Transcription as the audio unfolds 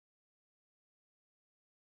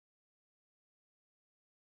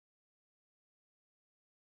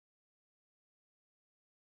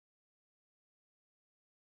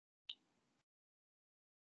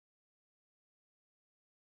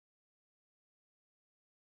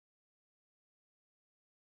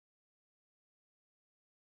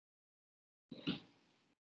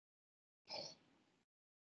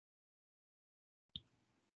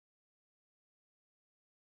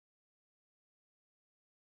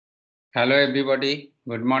Hello everybody,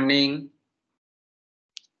 good morning.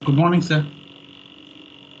 Good morning, sir.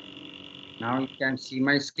 Now you can see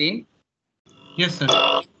my screen. Yes, sir.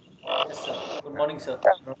 Yes, sir. Good morning, sir.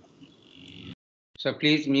 So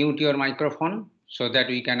please mute your microphone so that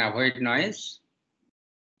we can avoid noise.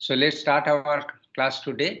 So let's start our class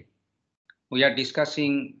today. We are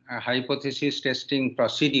discussing a hypothesis testing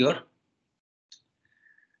procedure.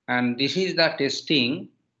 And this is the testing,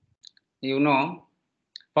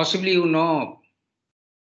 possibly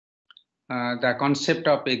the concept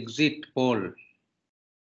of exit poll.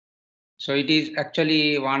 So it is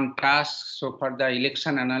actually one task so far the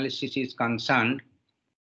election analysis is concerned,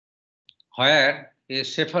 where a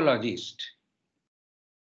cephalogist,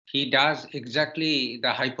 he does exactly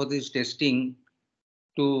the hypothesis testing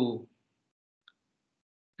to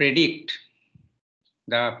predict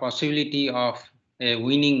the possibility of a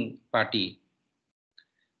winning party.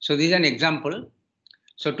 So this is an example.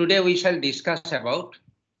 So today we shall discuss about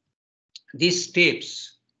these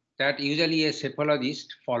steps that usually a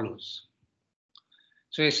cephalogist follows.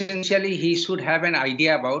 So essentially he should have an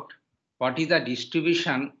idea about what is the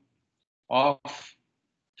distribution of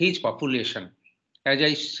his population. As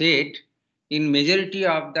I said, in majority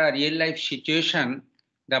of the real life situation,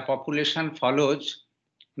 the population follows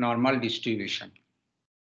normal distribution.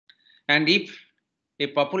 And if a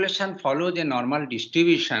population follows a normal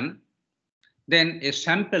distribution, then a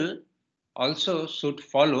sample also should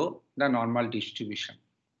follow the normal distribution.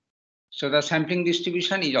 So the sampling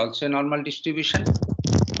distribution is also a normal distribution.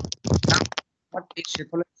 Now, what a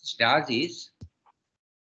cephalogist does is,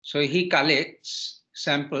 so he collects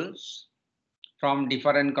samples from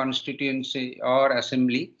different constituency or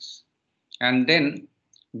assemblies and then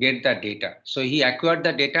get the data. So he acquired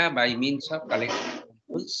the data by means of collecting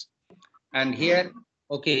samples. And here,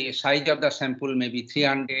 okay, size of the sample may be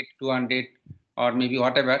 300, 200, or maybe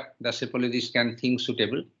whatever the cephalogist can think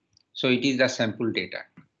suitable. So it is the sample data.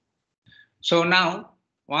 So now,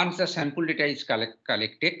 once the sample data is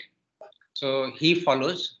collected, so he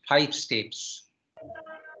follows 5 steps.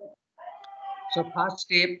 So first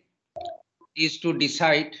step is to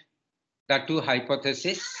decide the two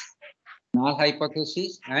hypotheses, null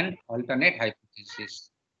hypothesis and alternate hypothesis.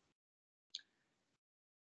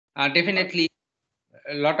 Definitely,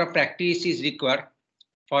 a lot of practice is required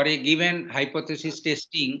for a given hypothesis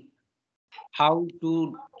testing, how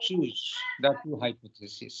to choose the two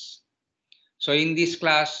hypotheses. So in this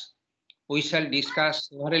class, we shall discuss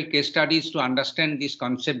several case studies to understand this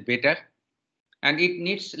concept better. And it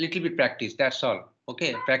needs a little bit practice, that's all.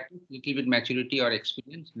 Okay, practice, little bit maturity or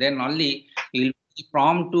experience, then only you will be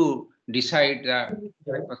prompt to decide the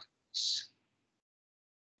hypothesis.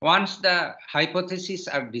 Once the hypotheses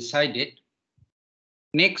are decided,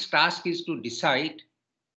 next task is to decide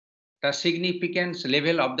the significance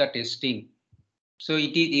level of the testing. So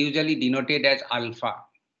it is usually denoted as alpha.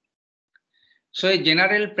 So a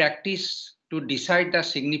general practice to decide the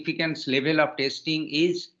significance level of testing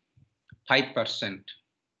is 5%.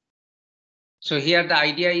 So here the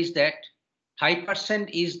idea is that 5%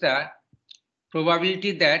 is the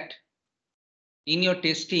probability that in your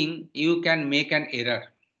testing you can make an error.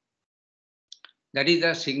 That is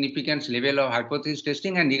the significance level of hypothesis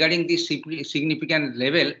testing. And regarding this significance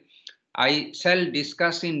level, I shall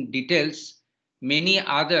discuss in details many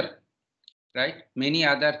other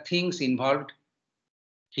things involved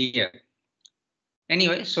here.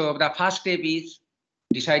 Anyway, so the first step is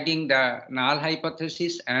deciding the null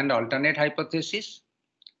hypothesis and alternate hypothesis,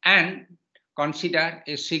 and consider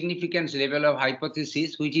a significance level of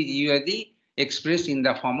hypothesis which is usually expressed in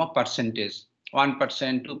the form of percentage.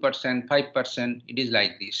 1%, 2%, 5%, it is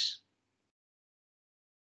like this.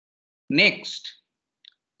 Next,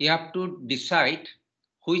 you have to decide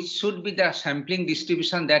which should be the sampling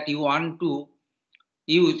distribution that you want to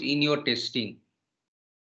use in your testing.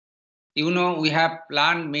 You know, we have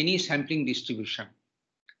learned many sampling distribution,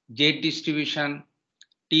 Z distribution,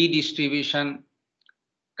 T distribution,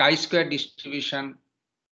 chi-square distribution.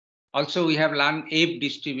 Also, we have learned F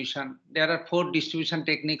distribution. There are 4 distribution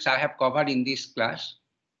techniques I have covered in this class.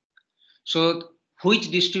 So, which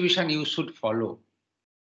distribution you should follow?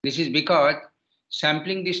 This is because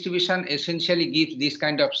sampling distribution essentially gives this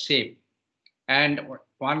kind of shape. And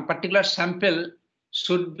one particular sample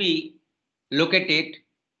should be located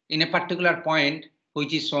in a particular point,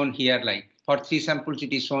 which is shown here, like for 3 samples,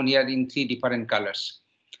 it is shown here in 3 different colors.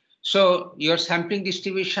 So your sampling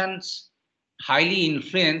distributions highly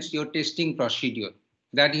influence your testing procedure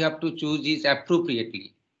that you have to choose is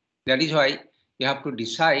appropriately. That is why you have to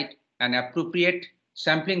decide an appropriate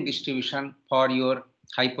sampling distribution for your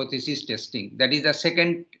hypothesis testing. That is the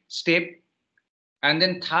second step. And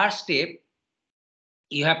then third step,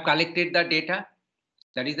 you have collected the data,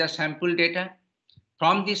 that is the sample data.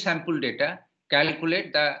 From the sample data,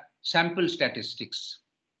 calculate the sample statistics.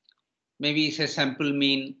 Maybe it's a sample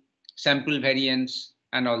mean, sample variance,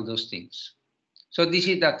 and all those things. So this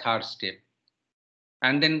is the third step.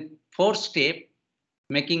 And then fourth step,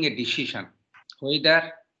 making a decision,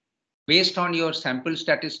 whether based on your sample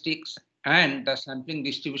statistics and the sampling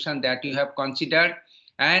distribution that you have considered,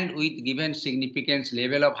 and with given significance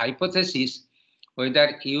level of hypothesis,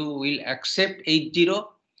 whether you will accept H0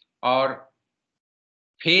 or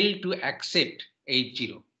fail to accept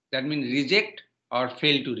H0. That means reject or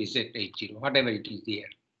fail to reject H0, whatever it is there.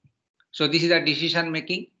 So this is the decision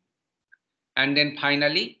making. And then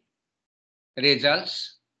finally,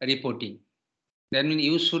 results reporting. That means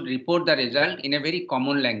you should report the result in a very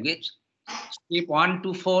common language. Step 1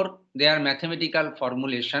 to 4, they are mathematical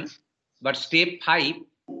formulation, but step 5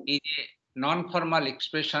 is a non-formal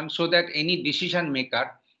expression so that any decision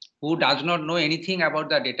maker who does not know anything about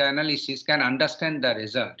the data analysis can understand the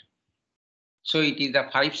result. So it is the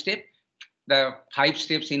 5 step. The 5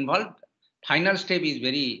 steps involved. Final step is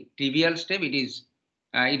very trivial step. It is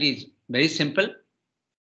very simple.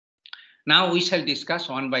 Now we shall discuss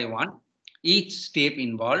one by one each step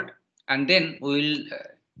involved, and then we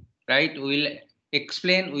will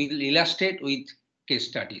explain, we will illustrate with case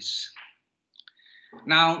studies.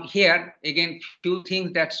 Now here again, few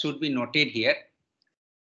things that should be noted here.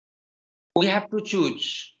 We have to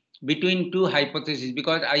choose between two hypotheses,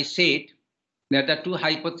 because I said that the two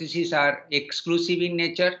hypotheses are exclusive in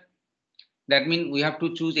nature. That means we have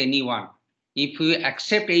to choose any one. If we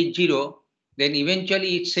accept H0, then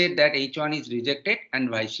eventually it said that H1 is rejected and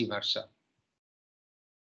vice versa.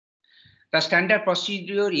 The standard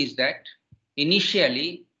procedure is that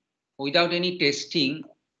initially, without any testing,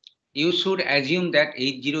 you should assume that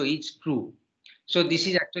H0 is true. So this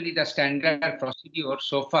is actually the standard procedure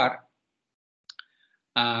so far.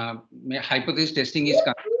 Hypothesis testing is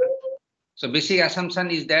concerned. So basic assumption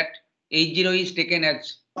is that H0 is taken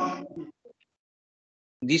as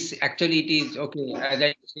this. Actually, it is okay. As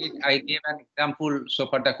I said, I gave an example so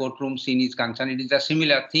far the courtroom scene is concerned. It is a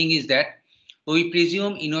similar thing is that we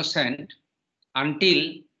presume innocent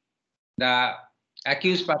until the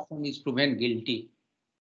accused person is proven guilty.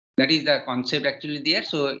 That is the concept actually there.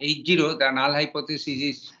 So H0, the null hypothesis,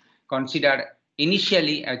 is considered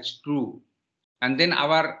initially as true. And then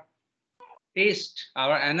our test,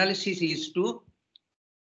 our analysis is to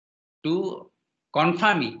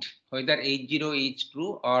confirm it, whether H0 is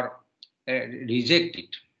true or reject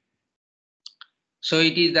it. So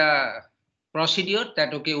it is the procedure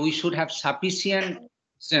that, okay, we should have sufficient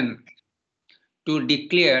reason to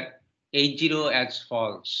declare H0 as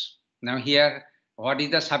false. Now here, what is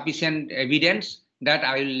the sufficient evidence? That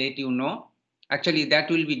I will let you know. Actually, that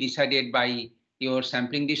will be decided by your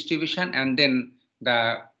sampling distribution and then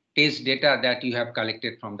the test data that you have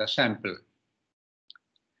collected from the sample.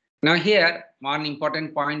 Now here, one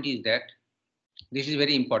important point is that, this is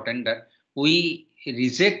very important, that we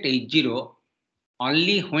reject H0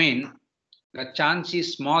 only when the chance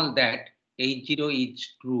is small that H0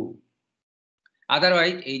 is true.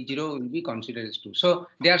 Otherwise, H0 will be considered as true. So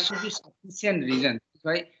there should be sufficient reason,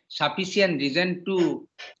 right? Sufficient reason to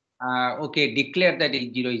declare that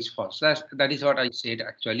H0 is false. That is what I said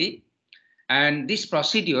actually. And this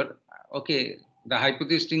procedure, okay, the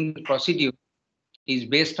hypothesis testing procedure is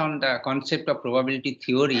based on the concept of probability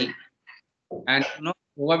theory. And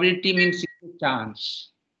probability means chance.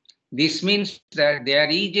 This means that there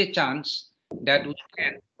is a chance that we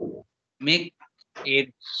can make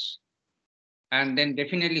errors. And then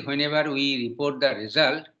definitely whenever we report the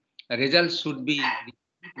result should be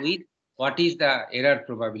with what is the error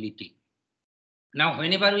probability. Now,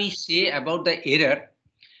 whenever we say about the error,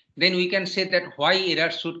 then we can say that why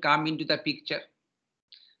error should come into the picture.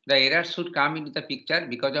 The error should come into the picture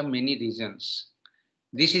because of many reasons.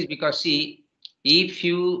 This is because, see, if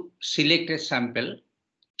you select a sample,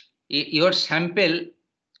 your sample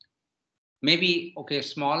may be, okay,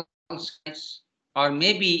 small size, or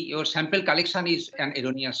maybe your sample collection is an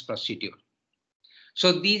erroneous procedure.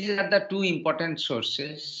 So these are the two important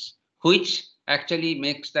sources which actually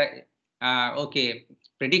makes the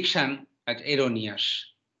prediction as erroneous.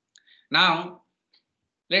 Now,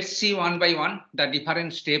 let's see one by one the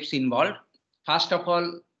different steps involved. First of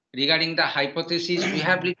all, regarding the hypothesis, we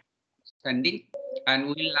have understanding, and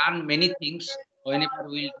we will learn many things whenever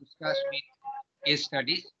we will discuss with case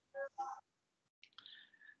studies.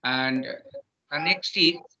 And the next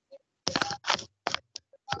is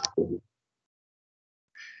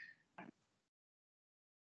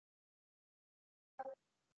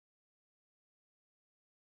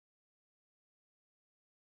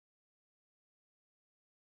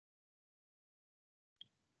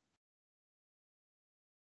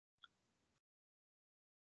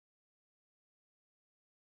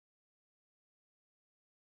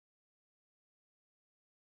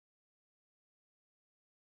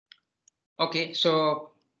Okay, so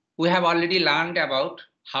we have already learned about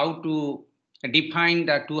how to define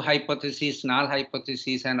the two hypotheses, null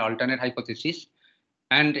hypothesis and alternate hypothesis.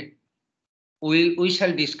 And we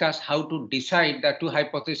shall discuss how to decide the two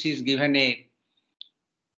hypotheses given a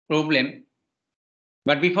problem.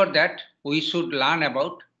 But before that, we should learn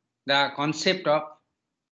about the concept of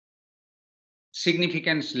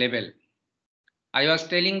significance level. I was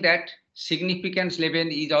telling that significance level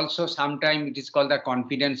is also sometimes it is called the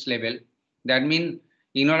confidence level. That means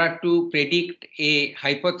in order to predict a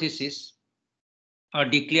hypothesis or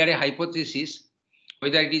declare a hypothesis,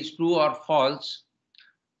 whether it is true or false,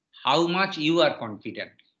 how much you are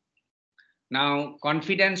confident. Now,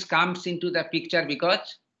 confidence comes into the picture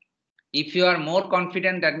because if you are more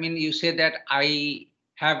confident, that means you say that I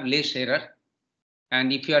have less error.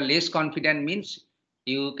 And if you are less confident means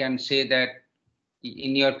you can say that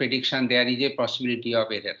in your prediction there is a possibility of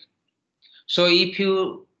error. So if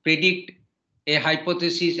you predict a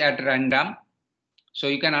hypothesis at random, so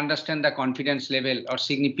you can understand the confidence level or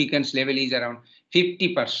significance level is around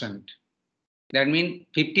 50%. That means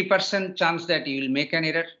 50% chance that you will make an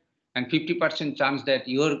error and 50% chance that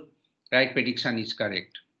your right prediction is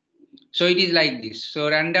correct. So it is like this. So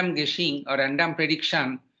random guessing or random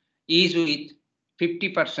prediction is with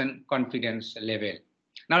 50% confidence level.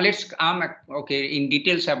 Now let's come in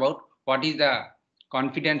details about what is the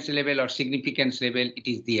confidence level or significance level it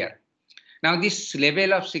is there. Now this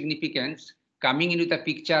level of significance coming into the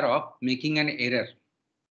picture of making an error.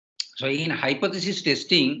 So in hypothesis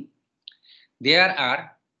testing, there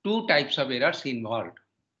are two types of errors involved.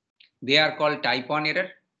 They are called type 1 error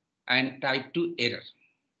and type 2 error.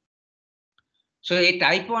 So a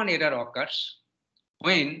type 1 error occurs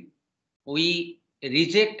when we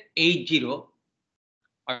reject H0,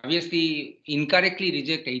 obviously incorrectly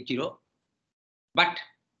reject H0, but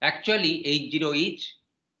actually H0 is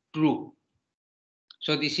true.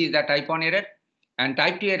 So this is the type 1 error. And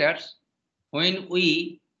type 2 errors, when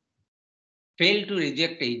we fail to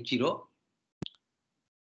reject H0,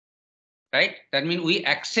 right? That means we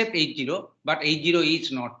accept H0, but H0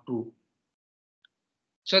 is not true.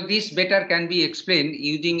 So this better can be explained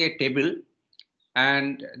using a table.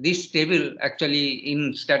 And this table actually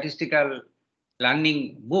in statistical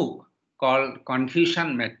learning book called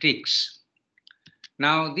confusion matrix.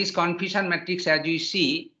 Now this confusion matrix, as you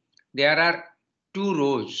see, there are two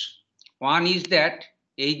rows. One is that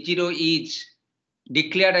H0 is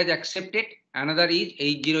declared as accepted, another is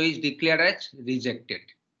H0 is declared as rejected.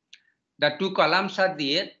 The two columns are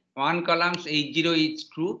there. One column H0 is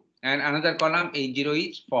true and another column H0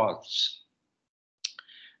 is false.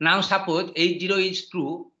 Now suppose H0 is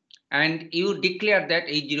true and you declare that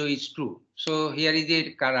H0 is true. So here is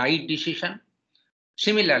a right decision.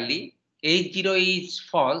 Similarly, H0 is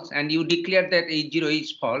false and you declare that H0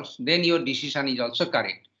 is false, then your decision is also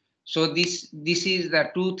correct. So this is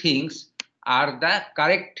the two things are the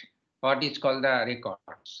correct, what is called the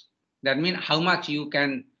records. That means how much you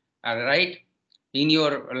can write in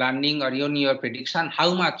your learning or in your prediction,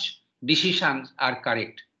 how much decisions are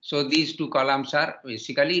correct. So these two columns are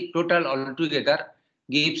basically total altogether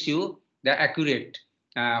gives you the accurate,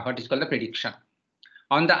 what is called the prediction.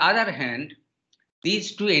 On the other hand,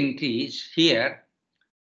 these two entries here,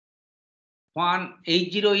 one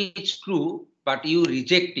H0 is true, but you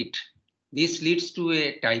reject it. This leads to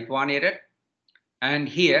a type 1 error. And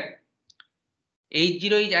here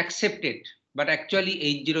H0 is accepted, but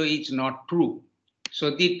actually H0 is not true.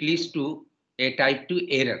 So this leads to a type 2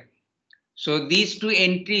 error. So these two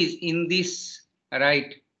entries in this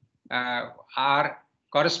right are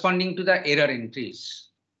corresponding to the error entries.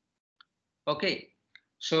 Okay.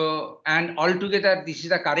 So, and altogether, this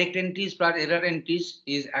is the correct entries plus error entries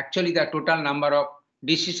is actually the total number of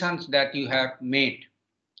decisions that you have made.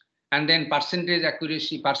 And then percentage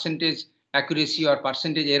accuracy or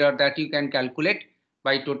percentage error that you can calculate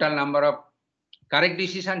by total number of correct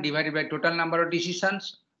decision divided by total number of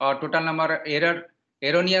decisions or total number of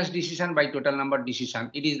erroneous decision by total number of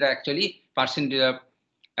decision. It is the actually percentage of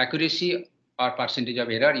accuracy or percentage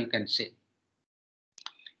of error you can say.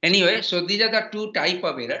 Anyway, so these are the two type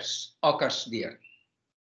of errors occurs there.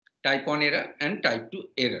 Type 1 error and type 2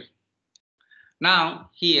 error. Now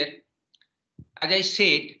here, as I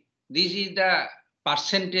said, this is the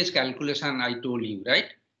percentage calculation I told you, right?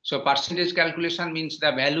 So percentage calculation means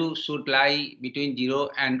the value should lie between 0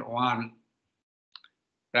 and 1,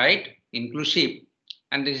 right? Inclusive.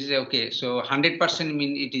 And this is okay. So 100%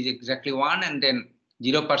 mean it is exactly 1 and then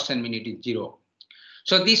 0% mean it is 0.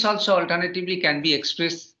 So this also alternatively can be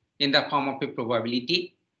expressed in the form of a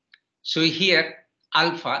probability. So here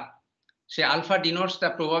alpha, say alpha denotes the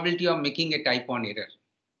probability of making a type 1 error.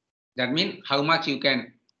 That means how much you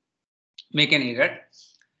can make an error.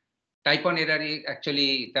 Type 1 error is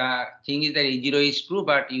actually the thing is that A0 is true,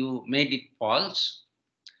 but you made it false.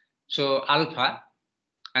 So alpha,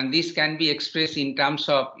 and this can be expressed in terms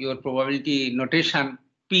of your probability notation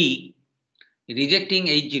P, rejecting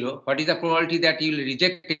H0. What is the probability that you will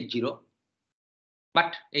reject H0?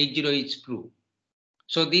 But H0 is true.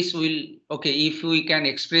 So this will, okay, if we can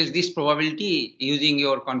express this probability using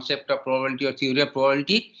your concept of probability or theory of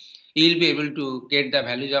probability, you will be able to get the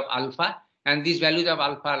values of alpha, and these values of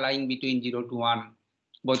alpha lying between 0 to 1,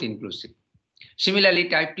 both inclusive. Similarly,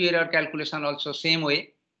 type 2 error calculation also same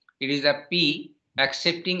way. It is a P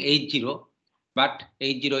accepting H0, but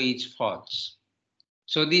H0 is false.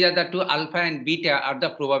 So these are the two, alpha and beta are the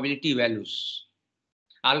probability values.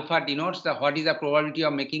 Alpha denotes the what is the probability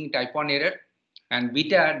of making type 1 error, and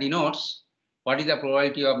beta denotes what is the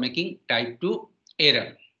probability of making type 2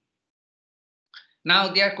 error. Now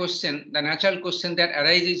the natural question that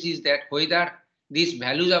arises is that whether these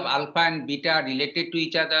values of alpha and beta are related to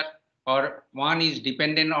each other, or one is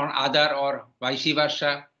dependent on other, or vice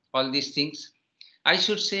versa, all these things. I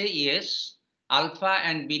should say yes, alpha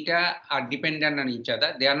and beta are dependent on each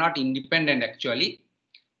other. They are not independent actually.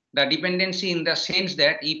 The dependency in the sense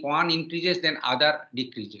that if one increases, then other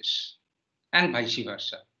decreases, and vice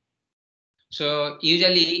versa. So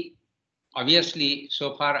usually, obviously,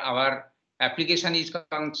 so far our application is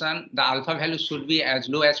concerned, the alpha value should be as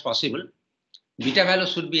low as possible. Beta value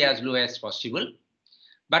should be as low as possible.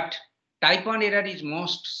 But type 1 error is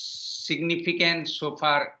most significant so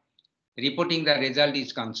far reporting the result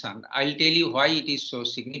is concerned. I'll tell you why it is so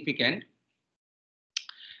significant.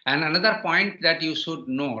 And another point that you should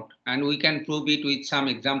note, and we can prove it with some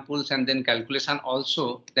examples and then calculation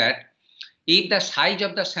also, that if the size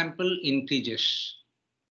of the sample increases,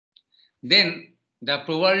 then the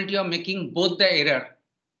probability of making both the error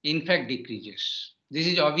in fact decreases. This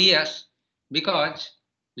is obvious because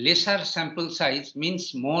lesser sample size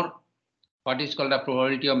means more what is called the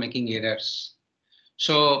probability of making errors.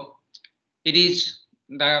 So it is,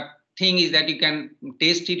 the thing is that you can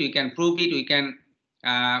test it, you can prove it, we can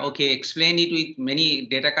explain it with many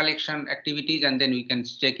data collection activities, and then we can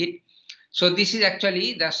check it. So this is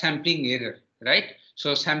actually the sampling error, right?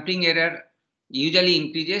 So sampling error usually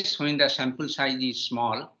increases when the sample size is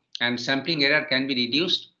small, and sampling error can be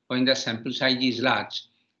reduced when the sample size is large.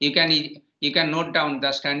 You can note down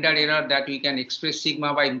the standard error that we can express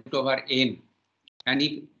sigma by root over n. And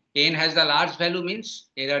if n has the large value means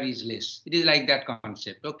error is less. It is like that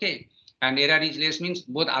concept, okay? And error is less means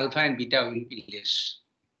both alpha and beta will be less.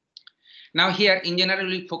 Now here, in general,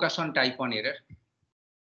 we focus on type 1 error.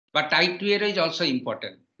 But type 2 error is also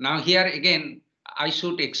important. Now here again, I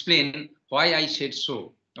should explain why I said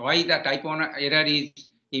so. Why the type 1 error is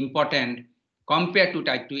important compared to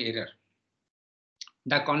type 2 error.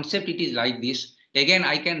 The concept it is like this. Again,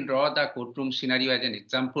 I can draw the courtroom scenario as an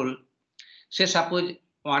example. Say suppose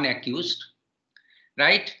one accused,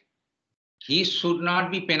 right? He should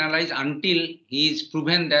not be penalized until he is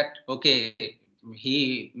proven that, okay,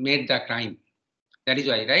 he made the crime. That is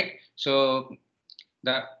why, right? So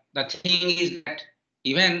the thing is that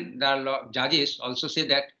even the judges also say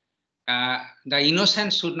that the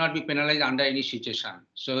innocent should not be penalized under any situation.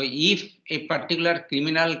 So if a particular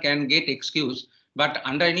criminal can get excused, but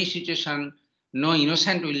under any situation, no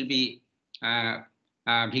innocent will be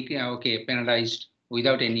penalized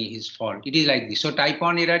without any his fault. It is like this. So type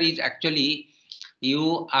 1 error is actually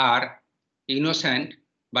you are innocent,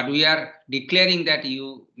 but we are declaring that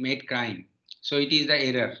you made crime. So it is the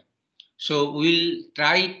error. So we'll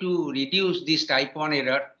try to reduce this type 1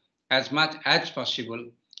 error as much as possible.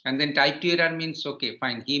 And then type 2 error means, okay,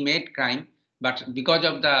 fine, he made crime, but because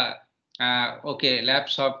of the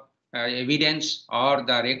lapse of evidence or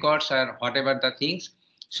the records or whatever the things,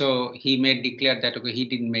 so he may declare that, okay, he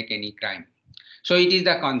didn't make any crime. So it is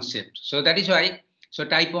the concept. So that is why, so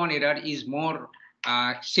type 1 error is more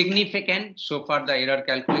significant so far the error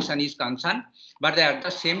calculation is concerned. But at the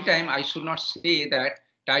same time, I should not say that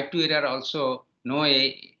type 2 error also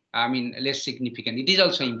less significant. It is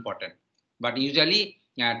also important. But usually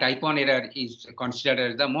type 1 error is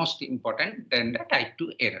considered as the most important than the type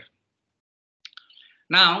 2 error.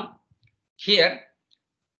 Now, here,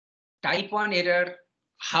 type 1 error,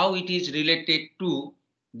 how it is related to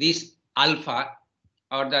this alpha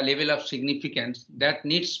or the level of significance, that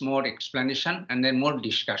needs more explanation and then more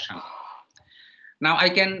discussion. Now, I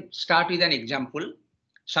can start with an example.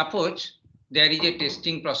 Suppose there is a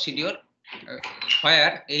testing procedure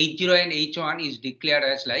where H0 and H1 is declared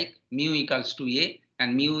as like mu equals to A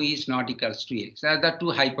and mu is not equals to A. So, there are the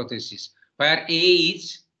two hypotheses where A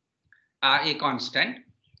is a constant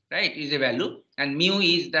right, is a value, and mu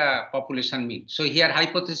is the population mean. So here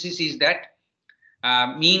hypothesis is that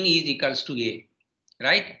mean is equals to A,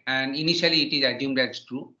 right? And initially it is assumed as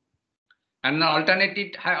true. And the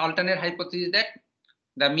alternate hypothesis is that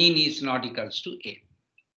the mean is not equals to A.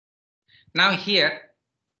 Now here,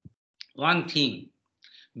 one thing,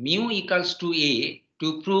 mu equals to A,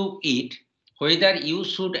 to prove it, whether you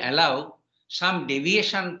should allow some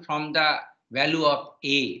deviation from the value of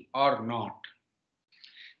A or not.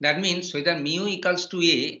 That means whether mu equals to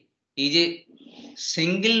A is a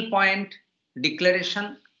single point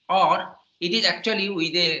declaration or it is actually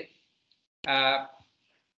with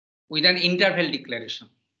an interval declaration.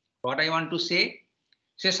 What I want to say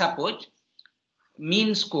suppose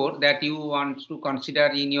mean score that you want to consider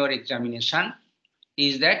in your examination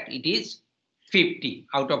is that it is 50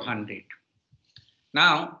 out of 100.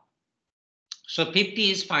 Now, so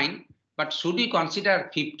 50 is fine, but should we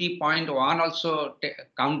consider 50.1 also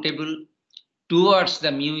countable towards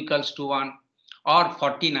the mu equals to 1, or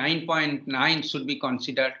 49.9 should be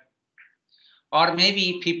considered, or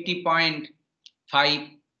maybe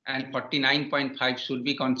 50.5 and 49.5 should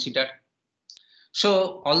be considered.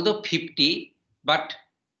 So although 50, but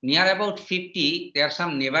near about 50, there are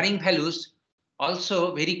some neighboring values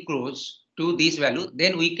also very close to this value,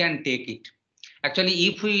 then we can take it. Actually,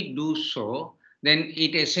 if we do so, then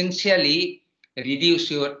it essentially reduces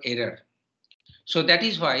your error. So that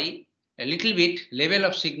is why a little bit level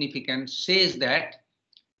of significance says that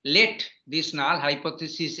let this null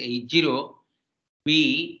hypothesis A0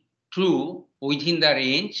 be true within the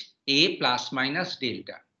range A plus minus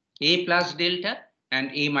delta. A plus delta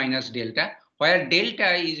and A minus delta, where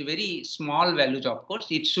delta is very small values, of course,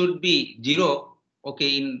 it should be 0,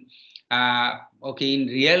 okay, in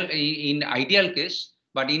ideal case,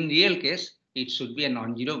 but in real case, it should be a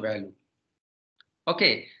non-zero value.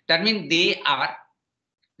 Okay, that means they are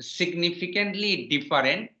significantly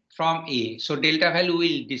different from A. So delta value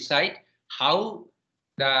will decide how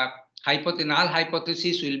the null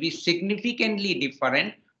hypothesis will be significantly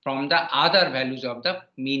different from the other values of the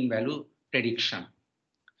mean value prediction.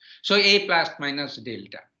 So A plus minus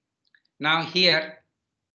delta. Now here,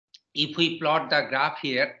 if we plot the graph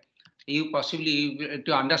here, you possibly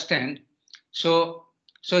to understand. So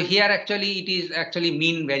here actually it is actually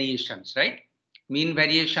mean variations, right? Mean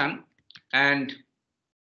variation. And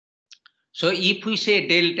so if we say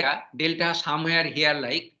delta somewhere here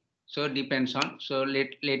like, so depends on, so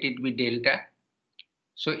let it be delta.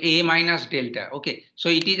 So A minus delta, okay. So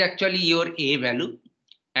it is actually your A value,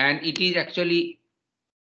 and it is actually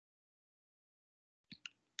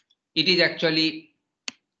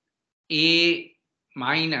A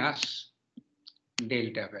minus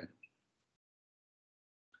delta value.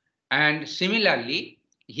 And similarly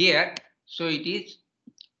here, so it is,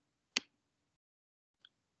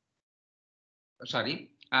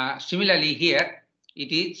 similarly here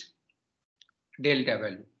it is delta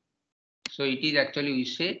value. So it is actually, we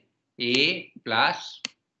say A plus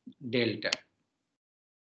delta.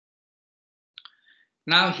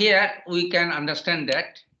 Now here we can understand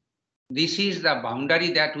that this is the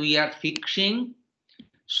boundary that we are fixing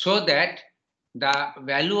so that the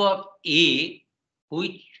value of A,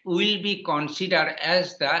 which will be considered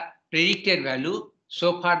as the predicted value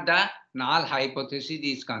so far the null hypothesis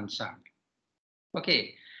is concerned.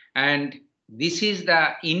 Okay, and this is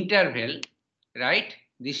the interval, right?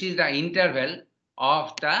 This is the interval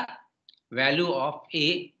of the value of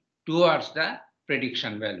A towards the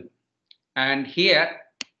prediction value. And here,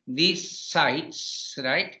 these sides,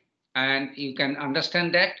 right? And you can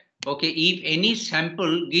understand that, okay, if any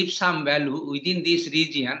sample gives some value within this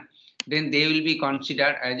region, then they will be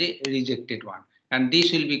considered as a rejected one. And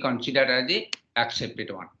this will be considered as a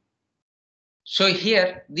accepted one. So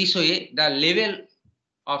here, this way, the level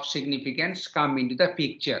of significance come into the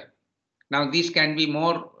picture. Now, this can be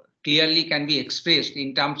more clearly can be expressed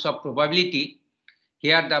in terms of probability.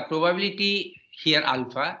 Here, the probability here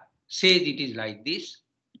alpha says it is like this,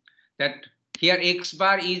 that here X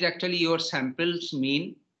bar is actually your sample's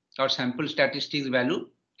mean or sample statistics value.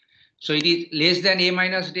 So it is less than A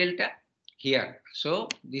minus delta here. So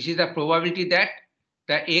this is the probability that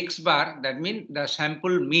the X bar, that means the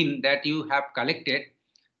sample mean that you have collected,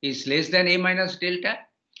 is less than A minus delta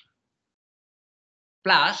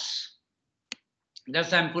plus the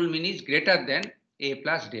sample mean is greater than A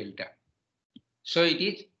plus delta. So it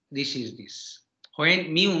is, this is this.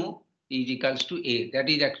 When mu is equals to A, that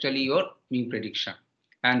is actually your mean prediction.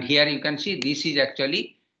 And here you can see this is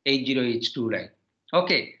actually H0H2, right?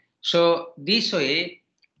 Okay, so this way,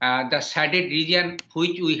 the shaded region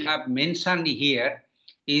which we have mentioned here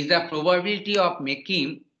is the probability of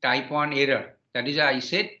making type 1 error. That is why I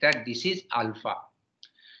said that this is alpha.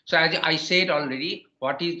 So as I said already,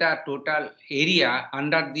 what is the total area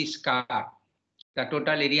under this curve? The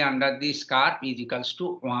total area under this curve is equals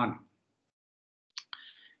to 1.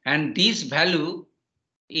 And this value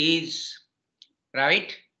is,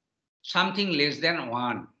 right, something less than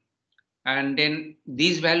 1. And then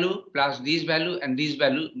this value plus this value and this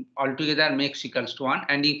value altogether makes equals to 1.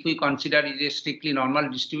 And if we consider it a strictly normal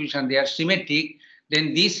distribution, they are symmetric,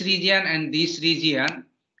 then this region and this region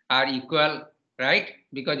are equal, right?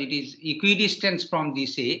 Because it is equidistant from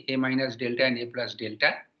this A minus delta and A plus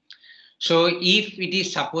delta. So if it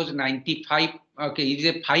is suppose 95, okay, it is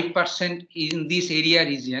a 5% in this area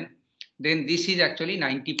region, then this is actually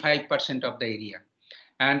 95% of the area.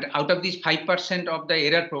 And out of this 5% of the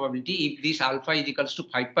error probability, if this alpha is equals to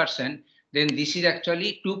 5%, then this is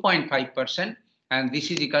actually 2.5% and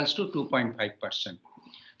this is equals to 2.5%.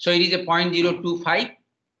 So it is a 0.025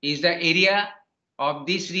 is the area of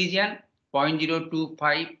this region,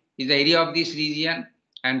 0.025 is the area of this region,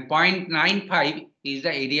 and 0.95 is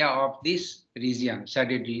the area of this region,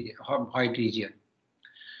 shaded white region.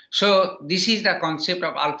 So this is the concept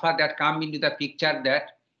of alpha that come into the picture,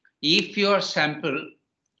 that if your sample,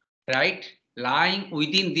 right, lying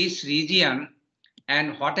within this region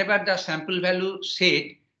and whatever the sample value said,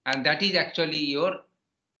 and that is actually your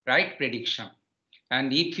right prediction.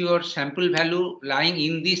 And if your sample value lying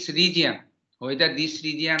in this region, whether this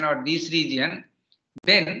region or this region,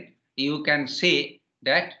 then you can say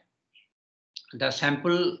that the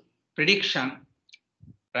sample prediction,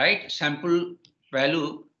 right, sample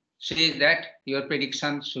value says that your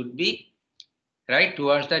prediction should be right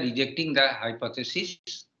towards the rejecting the hypothesis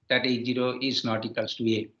that A0 is not equals to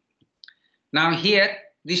A. Now here,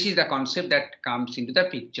 this is the concept that comes into the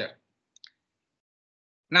picture.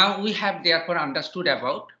 Now we have therefore understood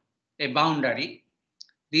about a boundary.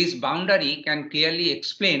 This boundary can clearly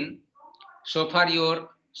explain, so far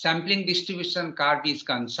your sampling distribution curve is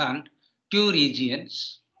concerned, two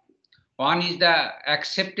regions. One is the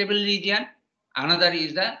acceptable region, another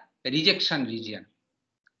is the rejection region.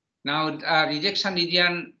 Now rejection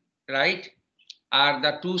region, right, are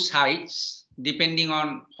the two sides depending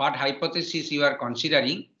on what hypothesis you are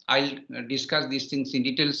considering. I'll discuss these things in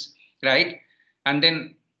details, right? And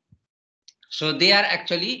then, so they are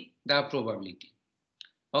actually the probability.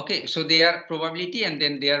 Okay, so they are probability and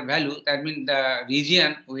then their value, that means the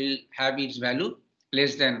region will have its value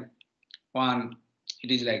less than 1.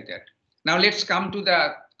 It is like that. Now let's come to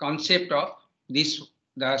the concept of this,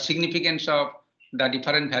 the significance of the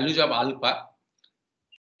different values of alpha.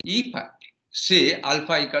 If I say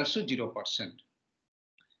alpha equals to 0%,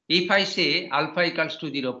 if I say alpha equals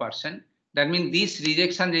to 0%, that means this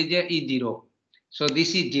rejection region is 0. So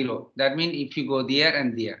this is 0. That means if you go there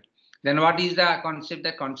and there, then what is the concept?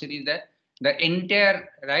 The concept is that the entire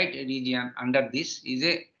right region under this is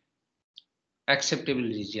a acceptable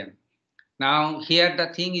region. Now here the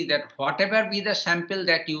thing is that whatever be the sample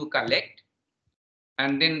that you collect,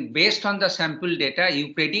 and then based on the sample data,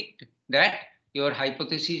 you predict that your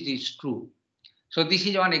hypothesis is true. So this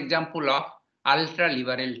is one example of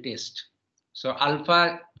ultra-liberal test. So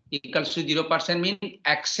alpha equals to 0% means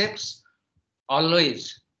accepts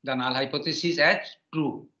always the null hypothesis as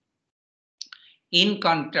true. In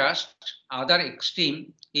contrast, other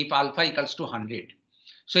extreme, if alpha equals to 100.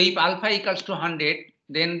 So if alpha equals to 100,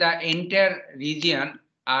 then the entire region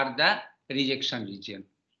are the rejection region.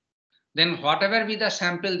 Then whatever be the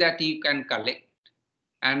sample that you can collect,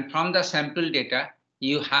 and from the sample data,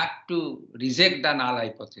 you have to reject the null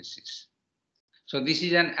hypothesis. So this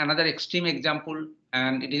is another extreme example,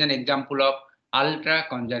 and it is an example of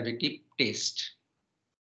ultra-conservative test.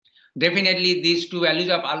 Definitely these two values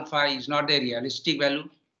of alpha is not a realistic value.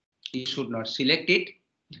 You should not select it.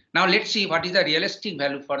 Now let's see what is the realistic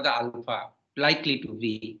value for the alpha likely to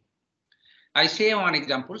be. I say one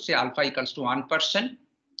example, say alpha equals to 1%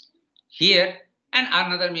 here, and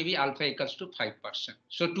another maybe alpha equals to 5%.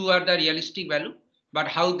 So two are the realistic value, but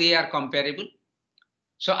how they are comparable?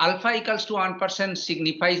 So alpha equals to 1%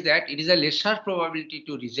 signifies that it is a lesser probability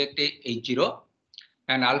to reject a H0,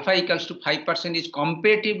 and alpha equals to 5% is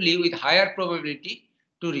comparatively with higher probability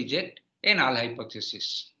to reject a null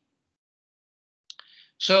hypothesis.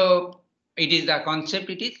 So it is the concept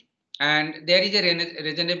it is, and there is a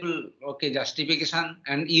reasonable justification,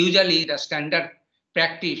 and usually the standard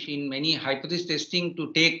practice in many hypothesis testing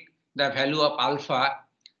to take the value of alpha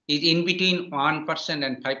is in between 1%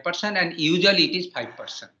 and 5%, and usually it is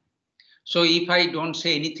 5%. So if I don't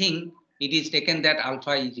say anything, it is taken that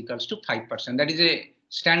alpha is equals to 5%. That is a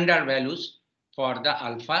standard values for the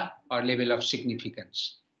alpha or level of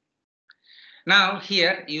significance. Now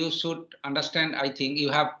here you should understand, I think you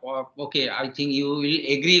have, okay, I think you will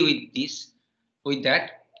agree with this, with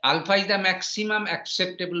that. Alpha is the maximum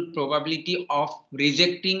acceptable probability of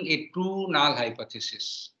rejecting a true null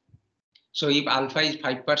hypothesis. So if alpha is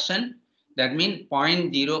 5%, that means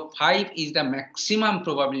 0.05 is the maximum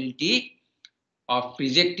probability of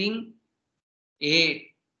rejecting a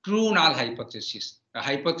true null hypothesis. The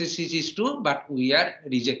hypothesis is true, but we are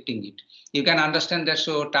rejecting it. You can understand that.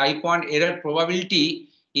 So type 1 error probability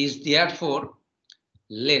is therefore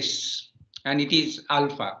less, and it is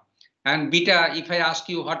alpha. And beta, if I ask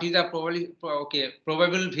you what is the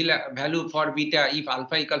probable value for beta if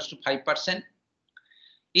alpha equals to 5%?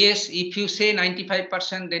 Yes, if you say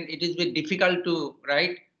 95%, then it is very difficult to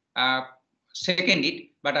write second it.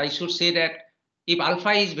 But I should say that if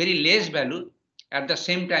alpha is very less value, at the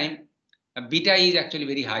same time, beta is actually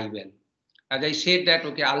very high value. As I said that,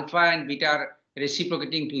 okay, alpha and beta are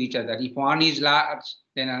reciprocating to each other. If one is large,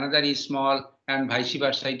 then another is small, and vice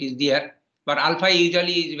versa it is there. But alpha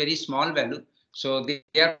usually is very small value. So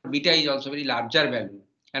there beta is also very larger value.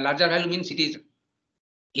 And larger value means it is,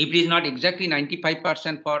 if it is not exactly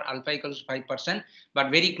 95% for alpha equals 5%,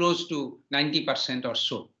 but very close to 90% or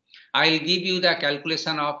so. I'll give you the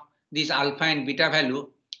calculation of this alpha and beta value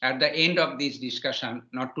at the end of this discussion,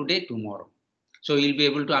 not today, tomorrow. So you'll be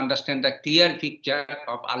able to understand the clear picture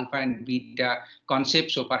of alpha and beta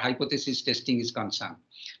concepts so far hypothesis testing is concerned.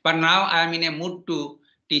 But now I am in a mood to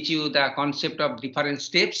teach you the concept of different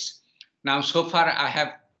steps. Now, so far I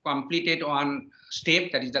have completed one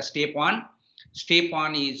step, that is the step 1. Step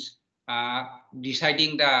 1 is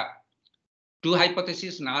deciding the two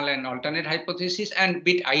hypotheses, null and alternate hypothesis, and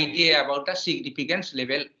bit idea about the significance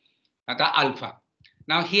level, the alpha.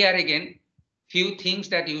 Now here again, few things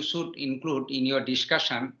that you should include in your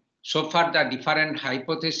discussion so far the different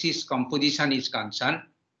hypothesis composition is concerned.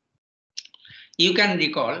 You can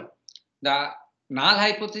recall the null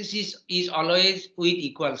hypothesis is always with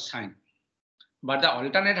equal sign, but the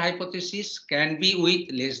alternate hypothesis can be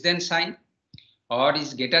with less than sign, or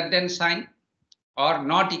is greater than sign, or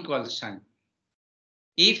not equal sign.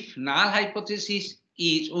 If null hypothesis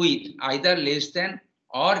is with either less than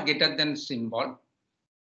or greater than symbol,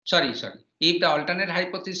 if the alternate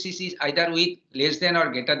hypothesis is either with less than or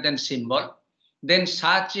greater than symbol, then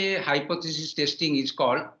such a hypothesis testing is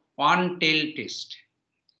called one-tailed test.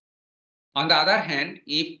 On the other hand,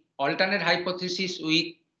 if alternate hypothesis is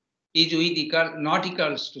with not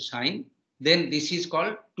equals to sign, then this is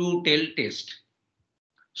called two-tailed test.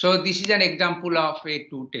 So this is an example of a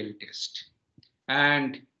two-tailed test.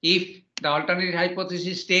 And if the alternate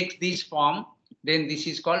hypothesis takes this form, then this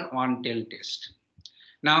is called one-tailed test.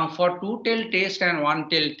 Now for two-tailed test and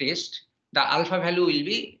one-tailed test, the alpha value will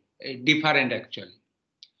be different actually.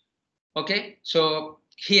 Okay, so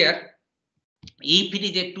here, if it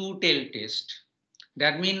is a two-tailed test,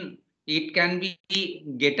 that means it can be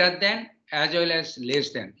greater than as well as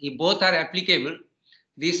less than. If both are applicable,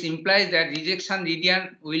 this implies that rejection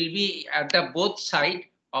region will be at the both sides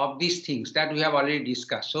of these things that we have already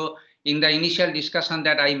discussed. So in the initial discussion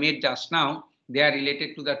that I made just now, they are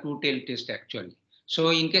related to the two-tailed test actually. So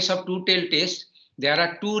in case of two-tailed test, there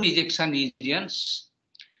are two rejection regions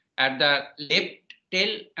at the left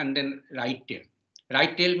tail and then right tail.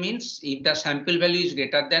 Right tail means if the sample value is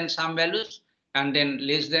greater than some values, and then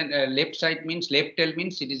less than left side means left tail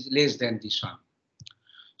means it is less than this one.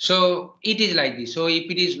 So it is like this. So if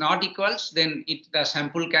it is not equals, then the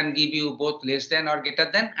sample can give you both less than or greater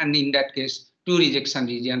than, and in that case, two rejection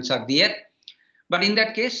regions are there. But in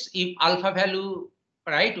that case, if alpha value,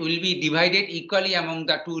 right, will be divided equally among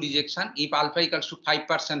the two rejection, if alpha equals to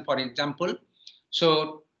 5%, for example,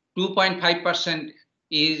 so 2.5%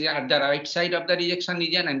 is at the right side of the rejection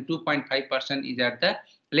region and 2.5% is at the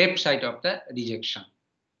left side of the rejection.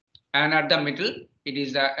 And at the middle, it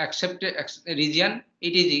is the accepted region, it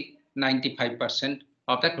is 95%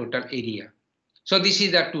 of the total area. So this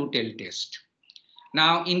is the two-tailed test.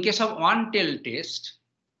 Now, in case of one-tailed test,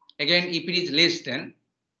 again, if it is less than,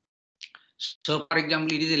 so for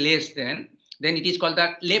example, it is less than, then it is called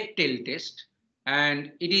the left tail test.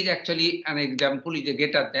 And it is actually an example is a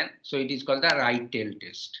greater than, so it is called the right tail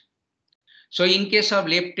test. So in case of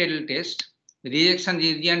left tail test, the rejection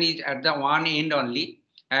region is at the one end only.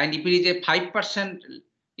 And if it is a 5%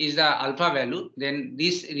 is the alpha value, then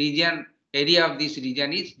this region, area of this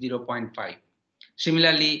region is 0.5.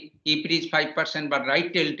 Similarly, if it is 5% but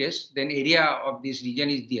right tail test, then area of this region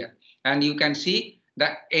is there. And you can see the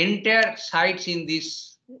entire sites in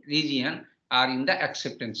this region are in the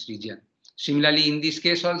acceptance region. Similarly, in this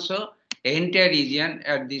case also, entire region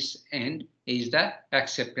at this end is the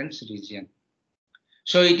acceptance region.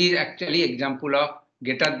 So it is actually example of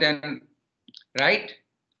greater than, right,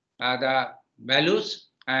 the values,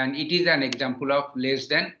 and it is an example of less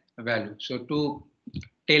than value. So two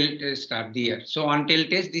tail tests are there. So one tail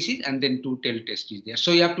test this is, and then two tail test is there.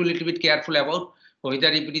 So you have to little bit careful about whether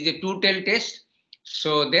if it is a two tail test,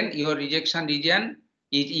 so then your rejection region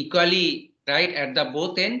is equally right at the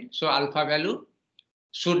both end. So alpha value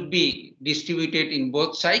should be distributed in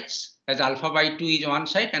both sides, as alpha by 2 is one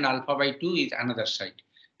side and alpha by 2 is another side.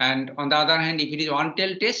 And on the other hand, if it is one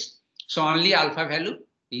tail test, so only alpha value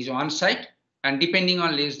is one side, and depending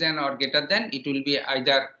on less than or greater than, it will be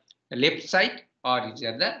either left side or is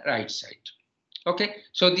at the right side. Okay,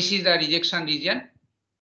 so this is the rejection region.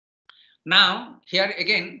 Now here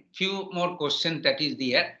again few more questions that is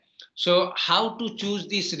there. So how to choose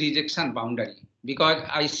this rejection boundary? Because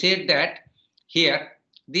I said that here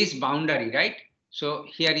this boundary, right? So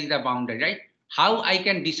here is the boundary, right? How I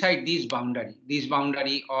can decide this boundary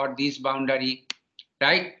or this boundary,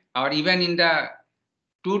 right? Or even in the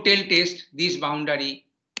two tail test, this boundary,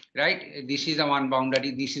 right? This is the one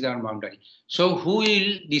boundary, this is the one boundary. So who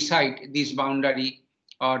will decide this boundary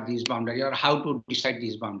or this boundary, or how to decide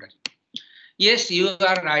this boundary? Yes, you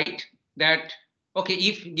are right that, okay,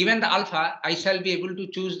 if given the alpha, I shall be able to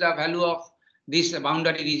choose the value of this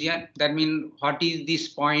boundary region. That means what is this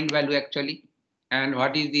point value actually, and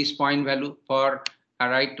what is this point value for a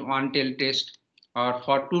right one tail test, or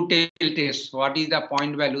for two tail test, what is the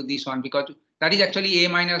point value this one, because that is actually a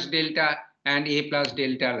minus delta and a plus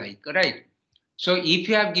delta like, right? So if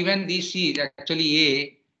you have given this is actually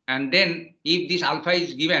a, and then if this alpha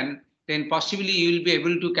is given, then possibly you will be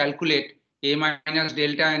able to calculate a minus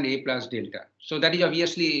delta and a plus delta. So that is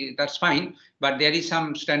obviously, that's fine, but there is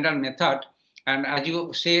some standard method. And as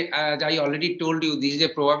you say, as I already told you, this is a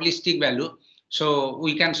probabilistic value. So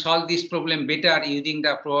we can solve this problem better using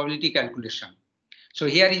the probability calculation. So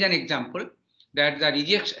here is an example that the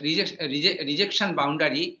rejection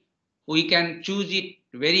boundary, we can choose it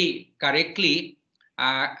very correctly.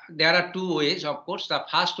 There are two ways, of course. The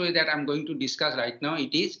first way that I'm going to discuss right now,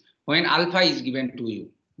 it is when alpha is given to you.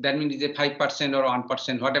 That means it's a 5% or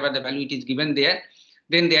 1%, whatever the value it is given there,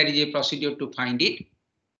 then there is a procedure to find it.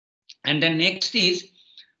 And then next is,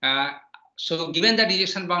 so given the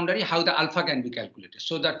rejection boundary, how the alpha can be calculated.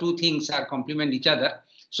 So the two things are complement each other.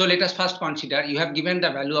 So let us first consider, you have given the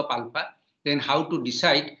value of alpha, then how to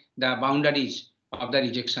decide the boundaries of the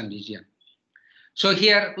rejection region. So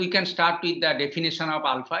here we can start with the definition of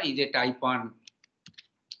alpha is a type 1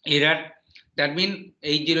 error. That means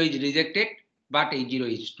H0 is rejected, but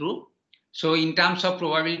H0 is true. So in terms of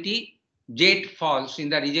probability, Z falls in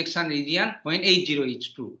the rejection region when H0 is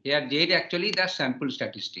true. Here Z actually the sample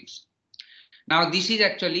statistics. Now this is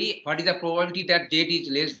actually what is the probability that Z is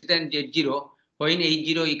less than Z0 when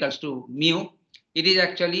H0 equals to mu. It is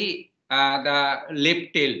actually the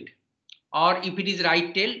left tailed, or if it is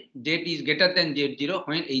right tail, Z is greater than Z0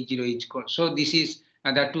 when H0 is equal. So this is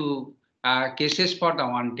the two cases for the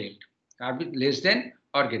one tailed, less than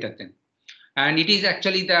or greater than. And it is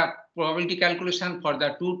actually the probability calculation for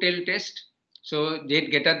the two tail test. So Z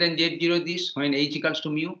greater than Z0 this when H equals to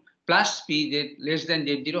mu, plus P Z less than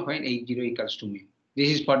Z0 when H0 equals to mu. This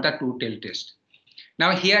is for the two tail test.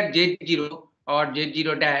 Now here Z0 or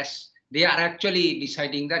Z0 dash, they are actually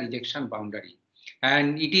deciding the rejection boundary.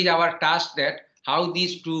 And it is our task that how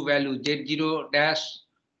these two values Z0 dash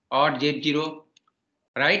or Z0,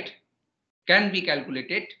 right, can be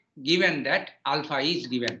calculated given that alpha is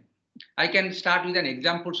given. I can start with an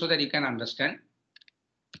example so that you can understand.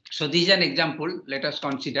 So this is an example, let us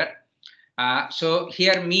consider. So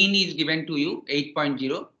here mean is given to you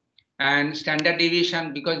 8.0, and standard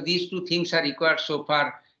deviation, because these two things are required so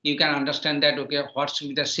far, you can understand that, okay, what should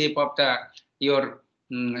be the shape of the your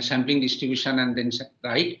sampling distribution, and then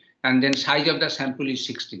right, and then size of the sample is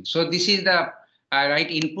 16. So this is the right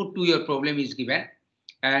input to your problem is given,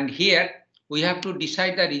 and here we have to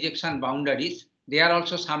decide the rejection boundaries. They are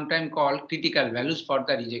also sometimes called critical values for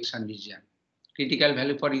the rejection region. Critical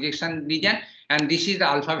value for rejection region, and this is the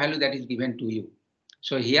alpha value that is given to you.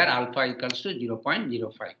 So here alpha equals to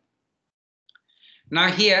 0.05. Now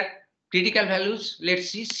here critical values, let's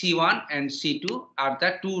see, C1 and C2 are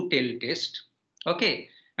the two tail test. Okay,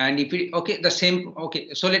 and if it, okay, the same,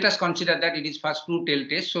 okay, so let us consider that it is first two tail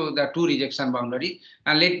test, so the two rejection boundaries,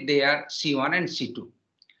 and let they are C1 and C2.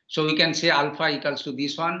 So we can say alpha equals to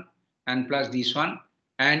this one and plus this one,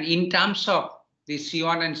 and in terms of this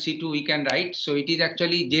C1 and C2 we can write, so it is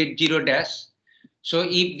actually Z0 dash. So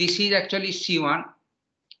if this is actually C1,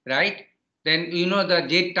 right, then you know the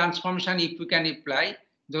Z transformation if we can apply,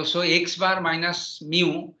 so X bar minus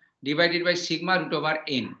mu divided by sigma root over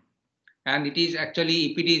n. and it is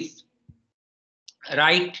actually, if it is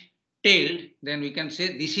right-tailed, then we can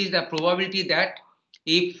say this is the probability that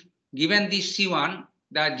if given this C1,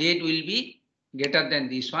 the Z will be greater than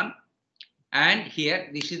this one. And here,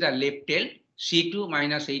 this is the left tail, C2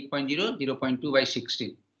 minus 8.0, 0.2 by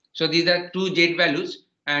 16. So these are two Z values.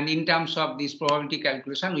 And in terms of this probability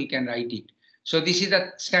calculation, we can write it. So this is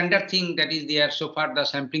the standard thing that is there so far the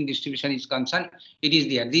sampling distribution is concerned. It is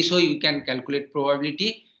there. This way you can calculate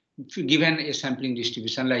probability given a sampling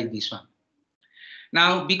distribution like this one.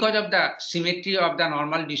 Now, because of the symmetry of the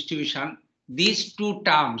normal distribution, these two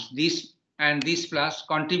terms, this and this plus,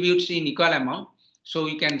 contributes in equal amount. So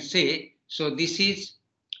we can say, so this is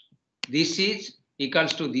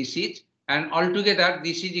equals to this is, and altogether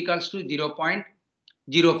this is equals to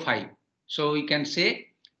 0.05. So we can say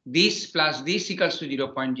this plus this equals to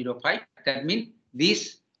 0.05. That means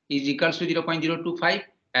this is equals to 0.025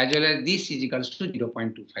 as well as this is equals to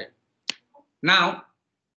 0.25. Now,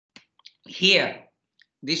 here,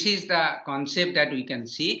 this is the concept that we can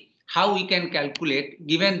see how we can calculate,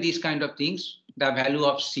 given these kind of things, the value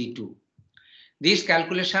of C2. This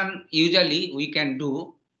calculation usually we can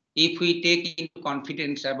do if we take into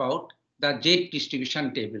confidence about the Z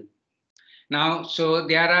distribution table. Now, so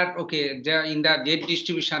there are, in the Z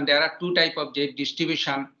distribution, there are two types of Z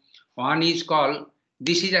distribution. One is called,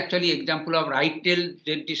 this is actually example of right tail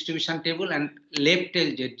Z distribution table and left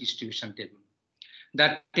tail Z distribution table.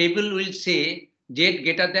 The table will say Z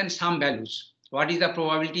greater than some values. What is the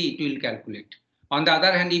probability it will calculate? On the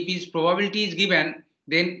other hand, if its probability is given,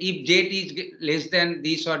 then if Z is less than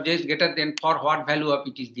this or Z is greater than, for what value of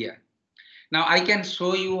it is there. Now I can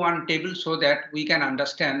show you one table so that we can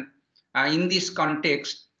understand in this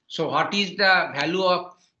context. So what is the value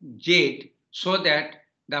of Z so that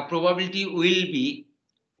the probability will be,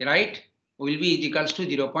 right, will be equals to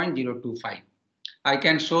 0.025. I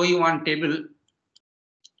can show you one table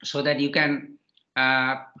so that you can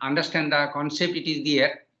understand the concept it is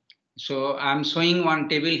there. So I'm showing one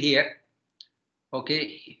table here.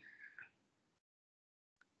 Okay.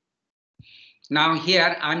 Now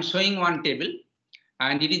here I'm showing one table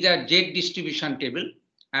and it is a Z distribution table.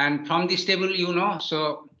 And from this table, you know,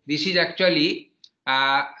 so this is actually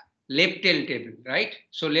left tail table, right?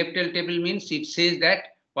 So left tail table means it says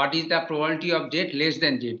that what is the probability of Z less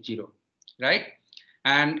than Z0, right?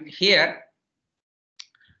 And here,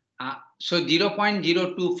 so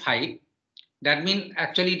 0.025, that means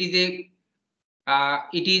actually it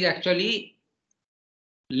is actually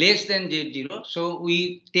less than Z0. So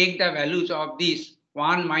we take the values of this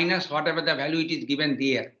 1 minus whatever the value it is given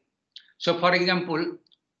there. So for example,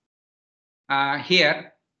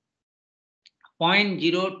 here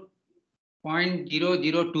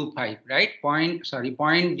 0.0025, right?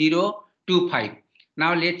 0.025.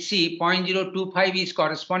 Now let's see, 0.025 is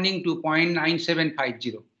corresponding to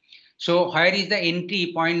 0.9750. So where is the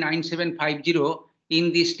entry 0.9750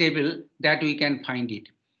 in this table that we can find it?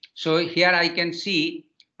 So here I can see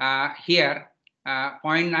here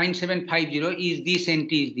 0.9750 is this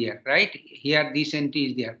entry is there, right? Here this entry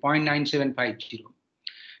is there, 0.9750.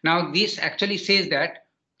 Now this actually says that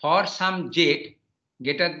for some Z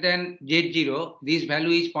greater than Z0, this value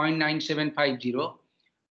is 0.9750,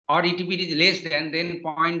 or if it is less than, then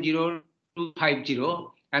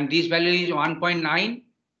 0.0250, and this value is 1.9,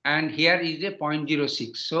 and here is a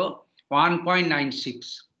 0.06, so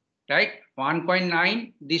 1.96, right?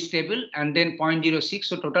 1.9 this table and then 0.06,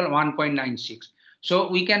 so total 1.96. So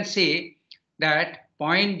we can say that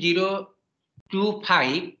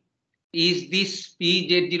 0.025 is this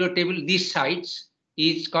PZ0 table, this sides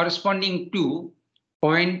is corresponding to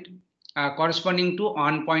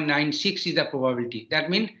 1.96 is the probability. That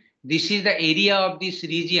means this is the area of this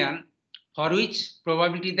region for which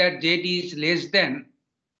probability that Z is less than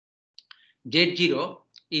Z0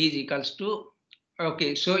 is equals to,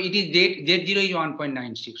 okay, so it is Z0 is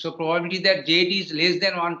 1.96. So probability that Z is less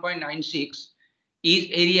than 1.96 is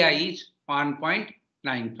area is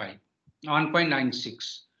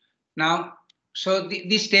 1.96. Now, so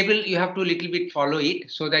this table you have to little bit follow it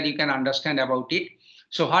so that you can understand about it.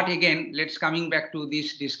 So what again, let's coming back to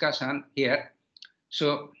this discussion here.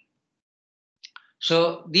 So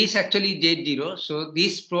this actually Z0. So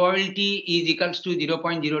this probability is equals to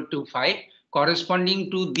 0.025, corresponding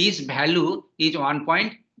to this value is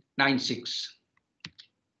 1.96.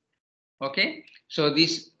 Okay. So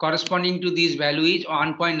this corresponding to this value is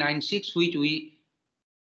 1.96, which we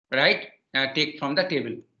take from the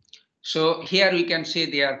table. So here we can say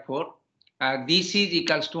therefore this is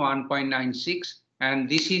equals to 1.96 and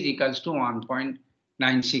this is equals to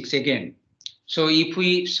 1.96 again. So if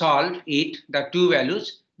we solve it, the two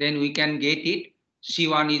values, then we can get it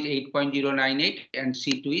C1 is 8.098 and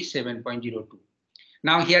C2 is 7.02.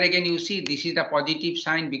 Now here again you see this is the positive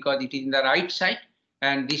sign because it is in the right side,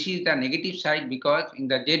 and this is the negative side because in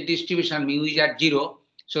the Z distribution mu is at 0.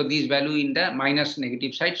 So this value in the minus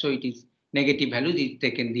negative side, so it is negative value is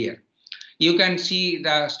taken there. You can see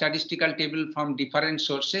the statistical table from different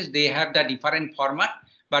sources. They have the different format,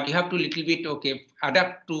 but you have to little bit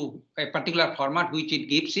adapt to a particular format which it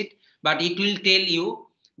gives it. But it will tell you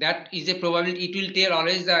that is a probability. It will tell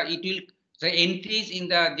always the entries in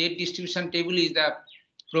the Z distribution table is the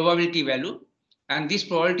probability value, and this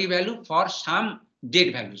probability value for some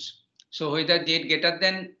Z values. So whether Z greater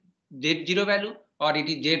than Z0 value or it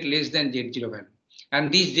is Z less than Z0 value,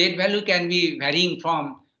 and this Z value can be varying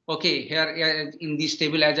from here in this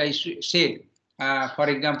table, as I said, for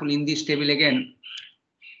example, in this table again,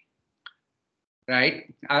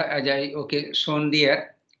 right, as I shown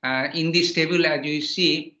there, in this table as you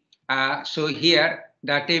see, so here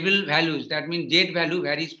the table values, that means Z value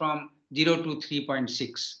varies from 0 to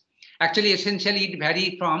 3.6. Actually, essentially it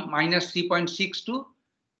varies from minus 3.6 to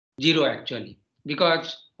 0 actually,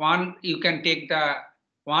 because one you can take the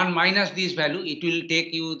 1 minus this value, it will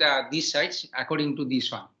take you these sides according to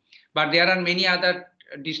this one. But there are many other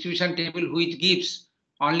distribution table which gives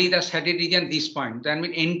only the shaded region this point. That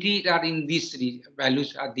means entries are in these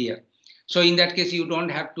values are there. So in that case, you don't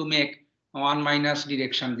have to make 1 minus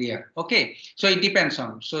direction there. Okay. So it depends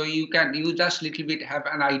on. So you just little bit have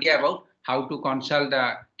an idea about how to consult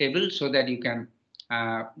the table so that you can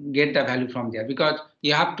get the value from there, because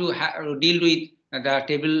you have to deal with the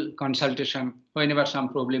table consultation whenever some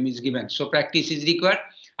problem is given. So practice is required.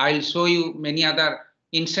 I'll show you many other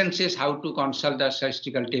instances how to consult the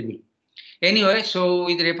statistical table. Anyway, so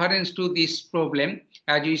with reference to this problem,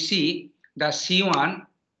 as you see, the C1,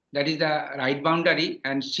 that is the right boundary,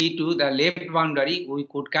 and C2, the left boundary, we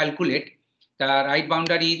could calculate. The right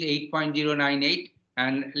boundary is 8.098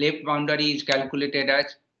 and left boundary is calculated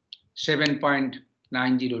as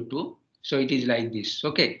 7.902. So it is like this.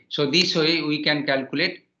 Okay. So this way we can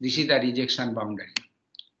calculate, this is the rejection boundary.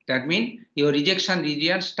 That means your rejection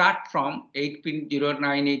region start from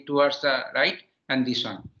 8.098 towards the right and this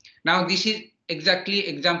one. Now this is exactly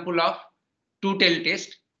example of two-tail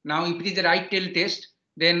test. Now if it is the right tail test,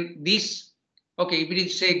 then this, if it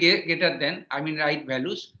is say greater than, right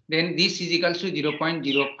values, then this is equal to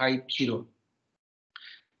 0.050.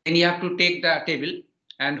 Then you have to take the table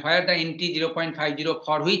and where the NT 0.50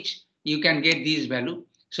 for which you can get this value.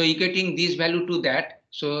 So equating this value to that,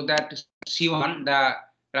 so that C1, the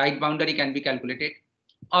right boundary can be calculated,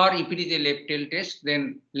 or if it is a left tail test,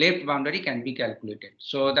 then left boundary can be calculated.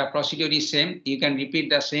 So the procedure is same. You can repeat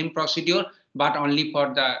the same procedure, but only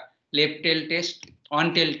for the left tail test,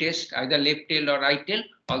 on tail test, either left tail or right tail.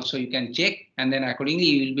 Also you can check, and then accordingly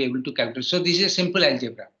you will be able to calculate. So this is a simple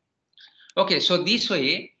algebra. Okay, so this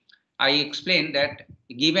way I explained that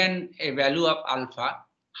given a value of alpha,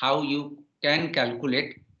 how you can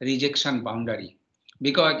calculate rejection boundary.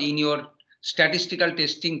 Because in your statistical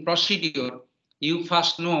testing procedure, you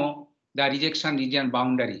first know the rejection region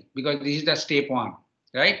boundary, because this is the step 1,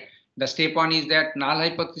 right? The step 1 is that null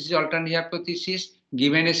hypothesis, alternate hypothesis,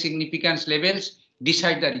 given a significance levels,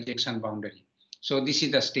 decide the rejection boundary. So this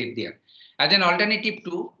is the step there. As an alternative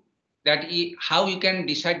to that, how you can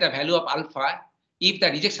decide the value of alpha if the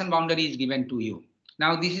rejection boundary is given to you.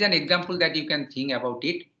 Now this is an example that you can think about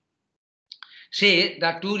it. Say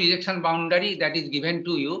the two rejection boundary that is given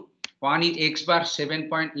to you, one is x bar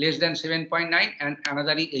less than 7.9 and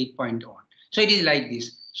another is 8.1. So it is like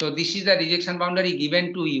this. So this is the rejection boundary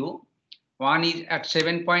given to you. One is at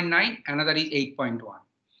 7.9, another is 8.1.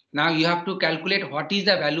 Now you have to calculate what is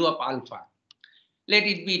the value of alpha. Let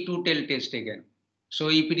it be two-tail test again. So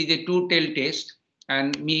if it is a two-tail test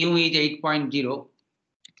and mu is 8.0,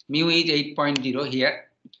 mu is 8.0 here,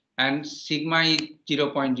 and sigma is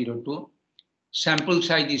 0.02, sample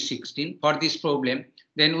size is 16 for this problem,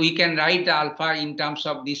 then we can write the alpha in terms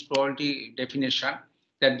of this probability definition,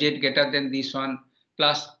 that z greater than this one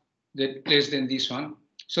plus z less than this one.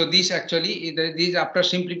 So this actually, this after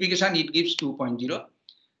simplification, it gives 2.0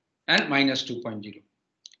 and minus 2.0.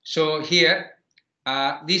 So here,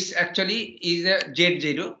 this actually is a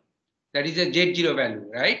Z0, that is a Z0 value,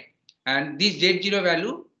 right? And this Z0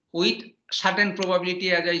 value with certain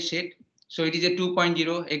probability, as I said, so it is a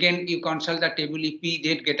 2.0. Again, you consult the table. If P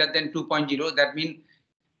Z greater than 2.0, that means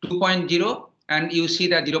 2.0, and you see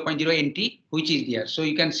the 0.0 NT, which is there. So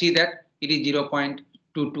you can see that it is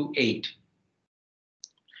 0.228.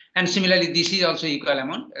 And similarly, this is also equal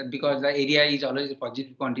amount because the area is always a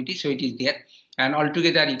positive quantity, so it is there. And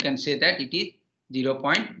altogether, you can say that it is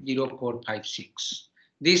 0.0456.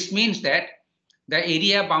 This means that the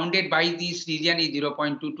area bounded by this region is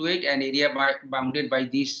 0.228 and area bounded by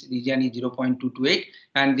this region is 0.228,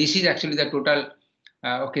 and this is actually the total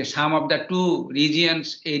sum of the two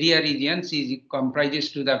regions, area regions, is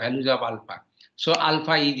comprises to the values of alpha. So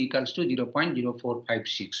alpha is equals to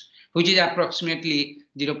 0.0456, which is approximately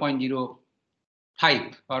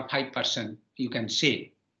 0.05 or 5%, you can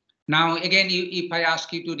say. Now again, if I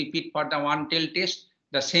ask you to repeat for the one tail test,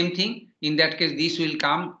 the same thing. In that case, this will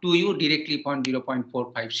come to you directly from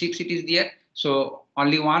 0.456. It is there. So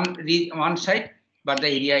only one side, but the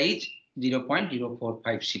area is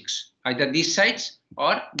 0.0456. Either these sides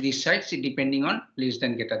or these sides, depending on less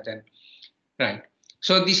than greater than. Right.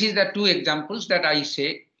 So this is the two examples that I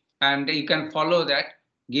say, and you can follow that.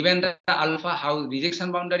 Given the alpha, how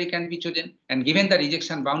rejection boundary can be chosen, and given the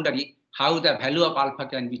rejection boundary, how the value of alpha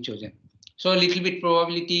can be chosen. So a little bit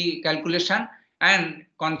probability calculation and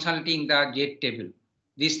consulting the Z table.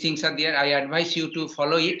 These things are there. I advise you to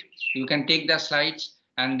follow it. You can take the slides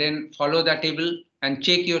and then follow the table and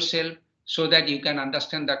check yourself so that you can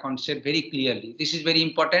understand the concept very clearly. This is very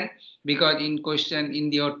important because in question,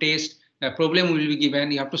 in your test, the problem will be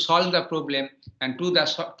given. You have to solve the problem, and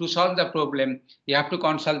to solve the problem, you have to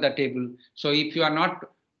consult the table. So if you are not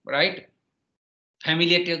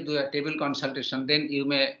familiar to the table consultation, then you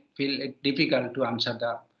may feel it difficult to answer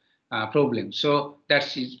the problem. So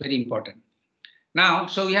that is very important. Now,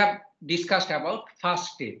 so we have discussed about first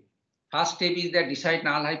step. First step is the decide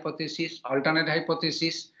null hypothesis, alternate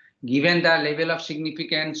hypothesis. Given the level of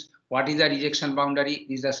significance, what is the rejection boundary?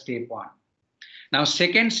 This is the step one. Now,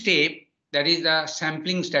 second step, that is the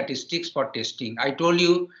sampling statistics for testing. I told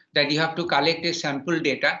you that you have to collect a sample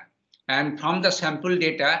data, and from the sample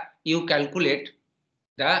data, you calculate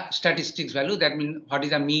the statistics value. That means what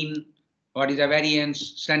is the mean, what is the variance,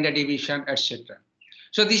 standard deviation, etc.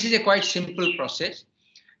 So this is a quite simple process.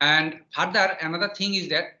 And further, another thing is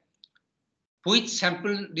that which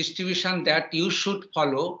sample distribution that you should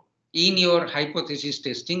follow in your hypothesis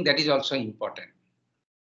testing, that is also important.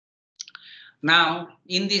 Now,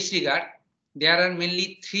 in this regard, there are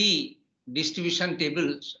mainly three distribution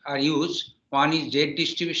tables are used. One is Z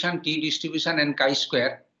distribution, T distribution, and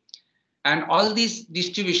chi-square. And all these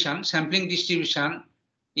distribution, sampling distribution,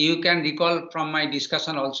 you can recall from my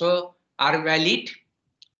discussion also, are valid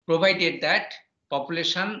provided that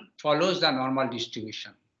population follows the normal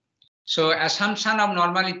distribution. So assumption of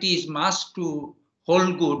normality is must to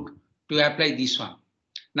hold good to apply this one.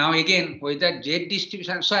 Now again, whether Z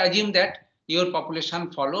distribution, so assume that your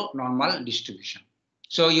population follow normal distribution.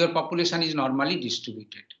 So your population is normally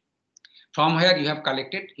distributed. From where you have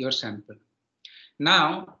collected your sample.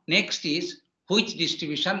 Now, next is which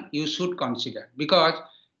distribution you should consider, because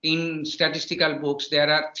in statistical books, there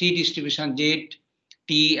are three distributions, Z,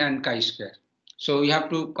 T, and chi-square. So you have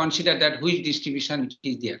to consider that which distribution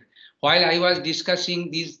is there. While I was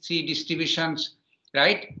discussing these three distributions,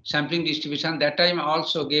 right, sampling distribution, that time I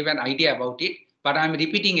also gave an idea about it, but I'm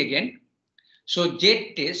repeating again. So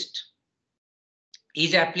Z test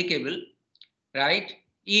is applicable, right,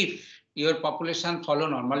 if your population follow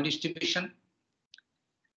normal distribution,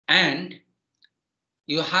 and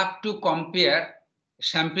you have to compare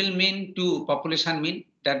sample mean to population mean.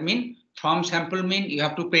 That means from sample mean, you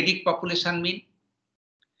have to predict population mean.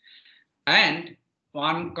 And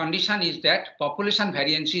one condition is that population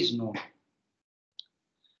variance is known.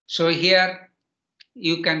 So here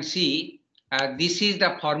you can see this is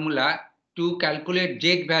the formula to calculate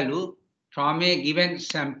Z value from a given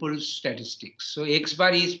sample statistics. So X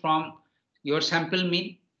bar is from your sample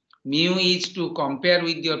mean, mu is to compare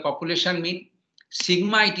with your population mean,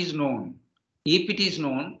 sigma it is known. If it is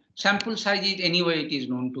known, sample size is anyway it is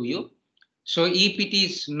known to you. So if it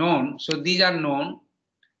is known, so these are known,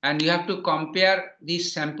 and you have to compare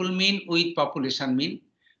this sample mean with population mean.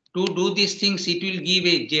 To do these things, it will give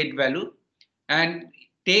a Z value, and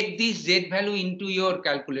take this Z value into your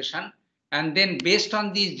calculation, and then based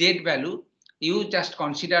on this Z value, you just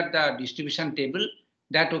consider the distribution table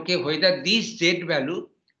that okay, whether this Z value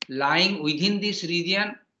lying within this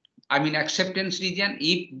region, I mean acceptance region,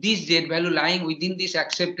 if this Z value lying within this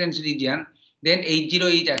acceptance region, then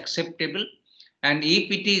H0 is acceptable, and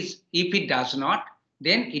if it does not,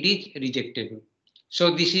 then it is rejectable.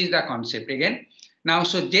 So this is the concept again. Now,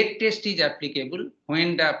 so Z test is applicable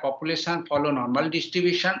when the population follow normal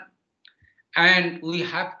distribution, and we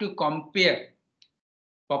have to compare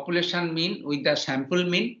population mean with the sample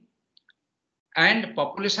mean, and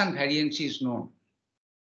population variance is known.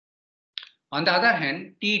 On the other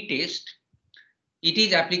hand, T test, it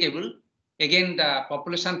is applicable, again the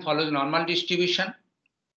population follows normal distribution,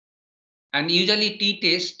 And usually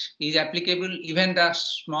t-test is applicable even the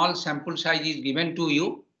small sample size is given to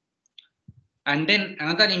you. And then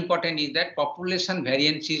another important is that population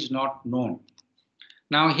variance is not known.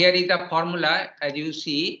 Now here is the formula. As you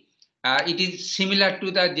see, it is similar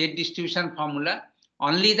to the Z distribution formula.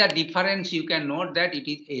 Only the difference you can note that it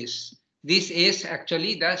is S. This S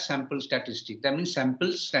actually the sample statistic. That means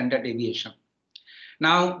sample standard deviation.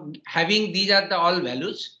 Now having these are the all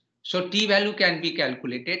values. So t value can be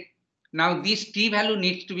calculated. Now this t value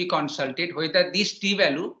needs to be consulted whether this t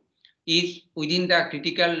value is within the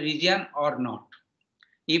critical region or not.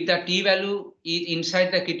 If the t value is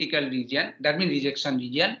inside the critical region, that means rejection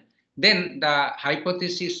region, then the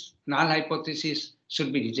hypothesis, null hypothesis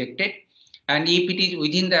should be rejected. And if it is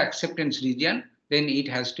within the acceptance region, then it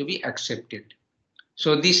has to be accepted.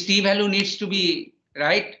 So this t value needs to be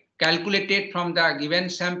calculated from the given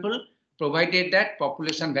sample, provided that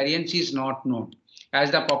population variance is not known.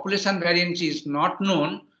 As the population variance is not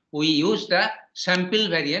known, we use the sample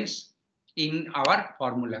variance in our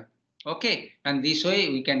formula. Okay, and this way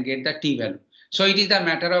we can get the t value. So it is the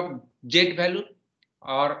matter of z value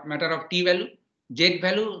or matter of t value. Z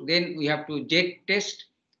value, then we have to z test.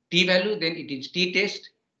 T value, then it is t test.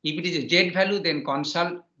 If it is a z value, then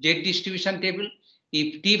consult z distribution table.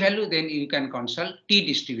 If t value, then you can consult t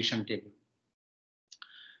distribution table.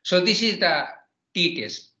 So this is the t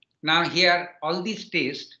test. Now here all these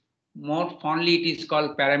tests, more fondly it is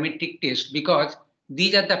called parametric test because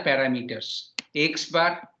these are the parameters. X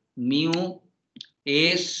bar, mu,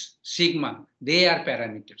 S, sigma, they are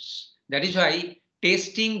parameters. That is why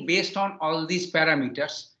testing based on all these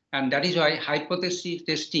parameters, and that is why hypothesis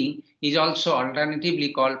testing is also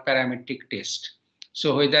alternatively called parametric test.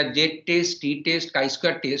 So whether Z test, T test,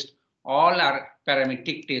 chi-square test, all are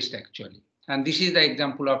parametric test actually. And this is the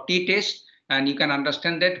example of T test, and you can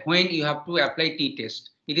understand that when you have to apply T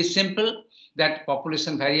test. It is simple that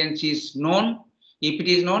population variance is known. If it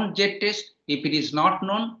is known, Z test. If it is not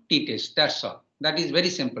known, T test. That's all. That is very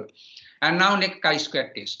simple. And now next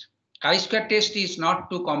chi-square test. Chi-square test is not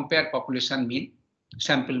to compare population mean,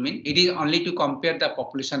 sample mean. It is only to compare the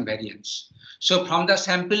population variance. So from the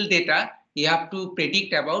sample data, you have to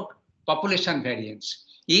predict about population variance.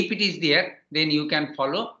 If it is there, then you can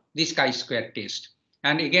follow this chi-square test.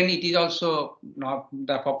 And again, it is also not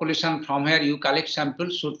the population from where you collect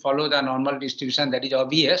samples should follow the normal distribution, that is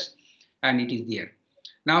obvious, and it is there.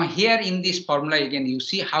 Now here in this formula again you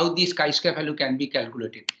see how this chi-square value can be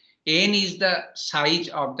calculated. N is the size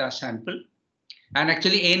of the sample, and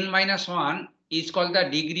actually n minus 1 is called the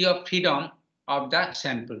degree of freedom of the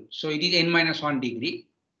sample. So it is n minus 1 degree.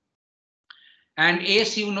 And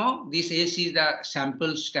S, you know, this S is the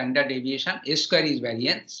sample standard deviation, S square is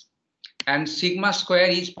variance, and sigma square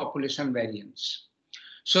is population variance.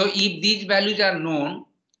 So if these values are known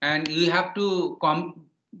and you have to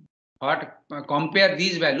compare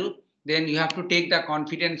these values, then you have to take the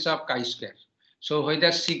confidence of chi-square. So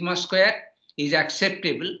whether sigma square is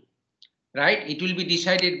acceptable, right? It will be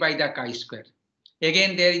decided by the chi-square.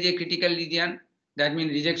 Again, there is a critical region, that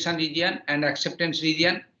means rejection region and acceptance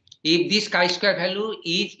region. If this chi-square value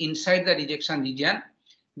is inside the rejection region,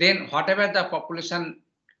 then whatever the population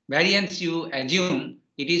variance you assume,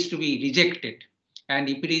 it is to be rejected. And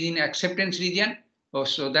if it is in acceptance region,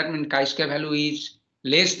 so that means chi-square value is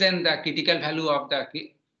less than the critical value of the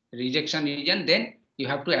rejection region, then you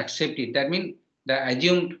have to accept it. That means the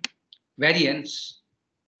assumed variance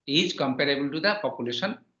is comparable to the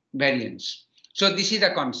population variance. So this is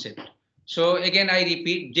the concept. So again, I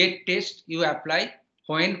repeat, Z test you apply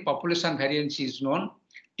when population variance is known.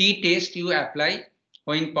 T test you apply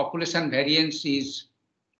when population variance is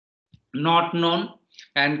not known.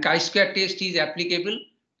 And chi-square test is applicable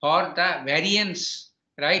for the variance,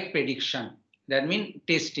 right, prediction. That means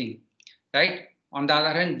testing, right? On the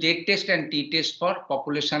other hand, Z test and T test for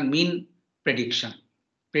population mean prediction.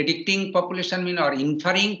 Predicting population mean or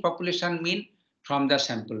inferring population mean from the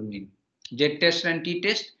sample mean. Z test and T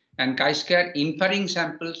test, and chi-square inferring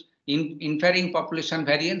samples, inferring population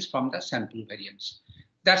variance from the sample variance.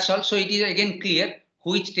 That's also, it is again clear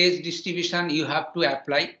which test distribution you have to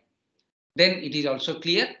apply. Then it is also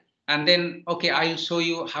clear. And then, okay, I'll show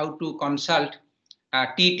you how to consult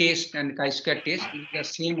T test and chi-square test in the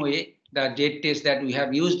same way the Z test that we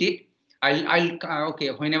have used it. Okay,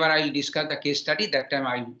 whenever I'll discuss the case study, that time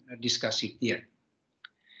I'll discuss it here.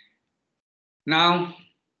 Now,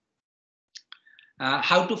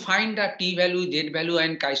 how to find the T value, Z value,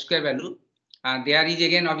 and chi-square value? There is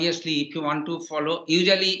again, obviously, if you want to follow,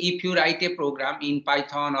 usually if you write a program in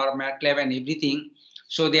Python or MATLAB and everything,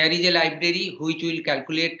 so there is a library which will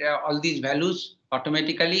calculate all these values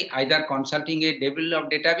automatically, either consulting a table of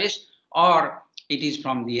database or it is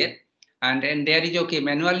from there. And then there is okay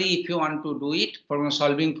manually if you want to do it for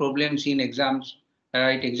solving problems in exams,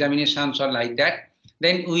 right, examinations or like that,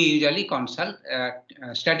 then we usually consult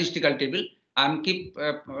statistical table. I'm keep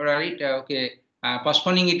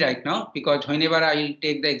postponing it right now because whenever I will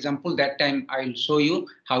take the example, that time I will show you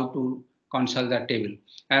how to consult the table.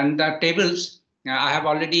 And the tables I have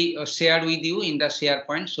already shared with you in the share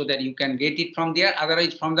point so that you can get it from there.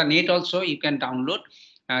 Otherwise, from the net also you can download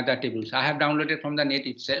the tables. I have downloaded from the net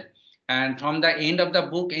itself. And from the end of the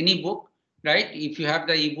book, any book, right? If you have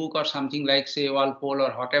the ebook or something like say Walpole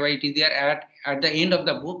or whatever it is there, at the end of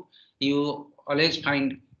the book, you always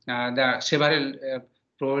find the several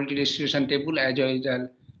probability distribution table as well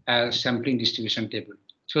as sampling distribution table.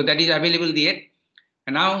 So that is available there.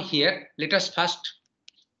 And now here, let us first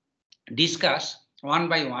discuss one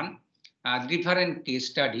by one different case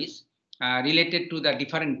studies related to the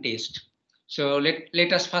different tests. So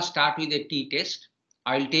let us first start with a t-test.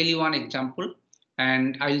 I'll tell you one example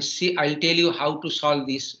and I'll tell you how to solve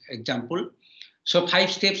this example. So 5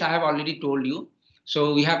 steps I have already told you.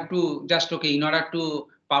 So we have to just, okay, in order to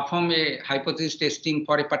perform a hypothesis testing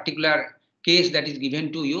for a particular case that is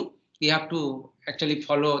given to you, we have to actually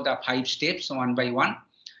follow the 5 steps one by one.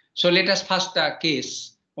 So let us first the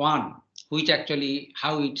case 1, which actually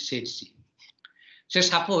how it sets in. So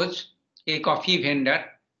suppose a coffee vendor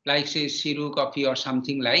like say Siru Coffee or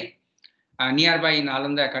something like nearby in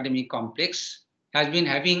Nalanda Academic Complex has been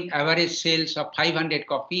having average sales of 500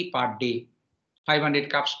 coffee per day, 500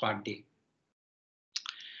 cups per day.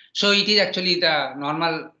 So it is actually the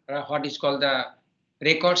normal what is called the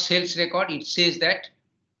record, sales record. It says that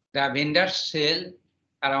the vendors sell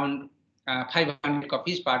around 500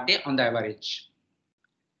 copies per day on the average.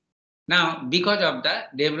 Now, because of the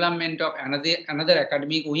development of another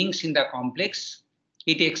academic wings in the complex,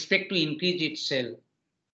 it expects to increase its sale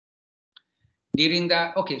during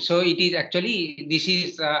the, okay, so it is actually, this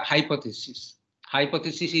is a hypothesis.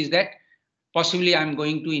 Hypothesis is that possibly I'm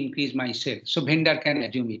going to increase my sale. So vendor can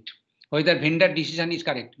assume it. Whether vendor decision is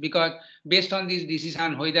correct, because based on this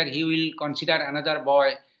decision, whether he will consider another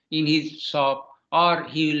boy in his shop or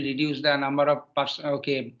he will reduce the number of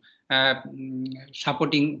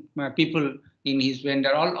supporting people in his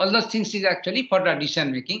vendor. All those things is actually for the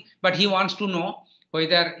decision making, but he wants to know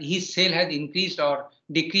whether his sale has increased or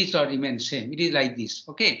decreased or remained same. It is like this,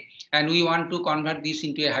 okay? And we want to convert this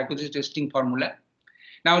into a hypothesis testing formula.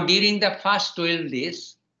 Now, during the first 12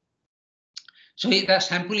 days, so if the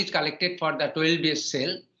sample is collected for the 12 days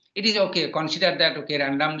sale, it is okay, consider that, okay,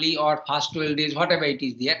 randomly or first 12 days, whatever it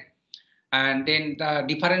is there. And then the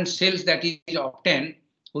different sales that is obtained,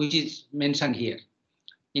 which is mentioned here.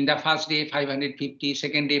 In the first day, 550,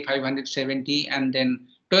 second day, 570, and then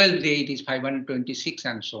 12th day, it is 526,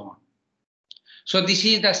 and so on. So this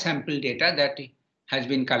is the sample data that has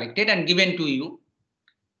been collected and given to you.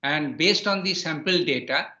 And based on the sample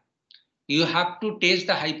data, you have to test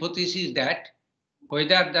the hypothesis that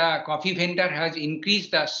whether the coffee vendor has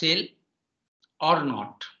increased the sale or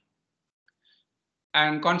not.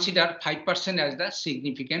 And consider 5% as the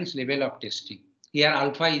significance level of testing. Here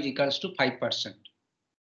alpha is equals to 5%.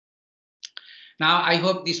 Now I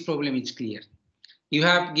hope this problem is clear. You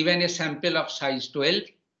have given a sample of size 12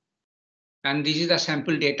 and this is the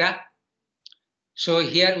sample data. So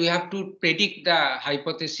here we have to predict the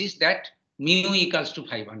hypothesis that mu equals to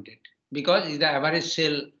 500 because it's the average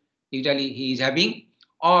sale usually he is having,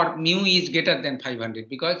 or mu is greater than 500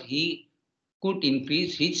 because he could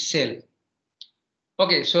increase his sale.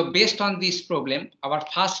 Okay, so based on this problem, our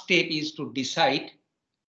first step is to decide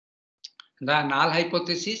the null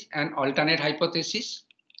hypothesis and alternate hypothesis.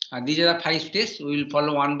 These are the 5 steps. We will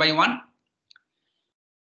follow one by one.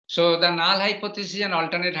 So the null hypothesis and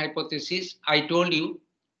alternate hypothesis, I told you,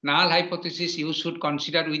 null hypothesis you should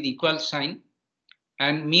consider with equal sign,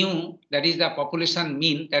 and mu, that is the population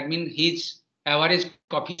mean, that means his average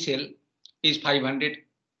coffee sale is 500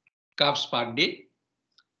 cups per day.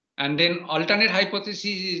 And then alternate hypothesis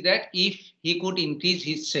is that if he could increase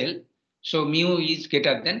his sale, so mu is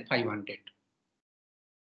greater than 500.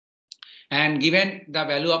 And given the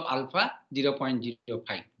value of alpha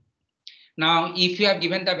 0.05. Now, if you have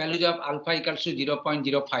given the values of alpha equals to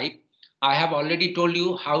 0.05, I have already told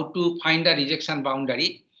you how to find the rejection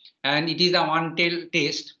boundary, and it is a one-tail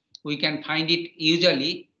test. We can find it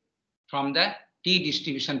usually from the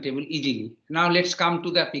t-distribution table easily. Now let's come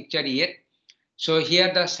to the picture here. So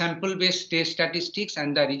here the sample-based test statistics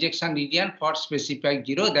and the rejection region for specified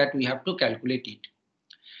 0 that we have to calculate it.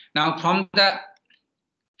 Now from the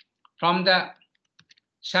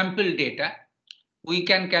sample data, we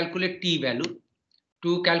can calculate t value.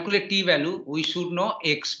 To calculate t value, we should know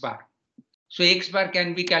x bar. So X bar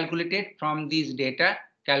can be calculated from these data,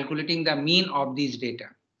 calculating the mean of these data.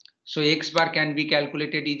 So X bar can be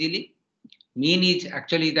calculated easily. Mean is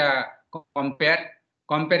actually the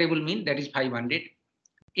comparable mean, that is 500.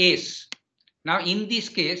 S. Now in this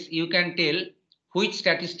case, you can tell which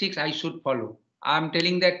statistics I should follow. I am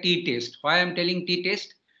telling the t-test. Why I am telling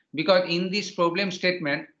t-test? Because in this problem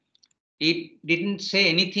statement, it didn't say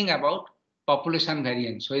anything about population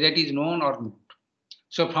variance, whether it is known or not.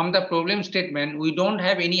 So from the problem statement, we don't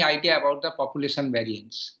have any idea about the population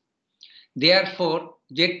variance. Therefore,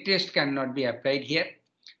 z-test cannot be applied here.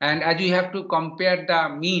 And as you have to compare the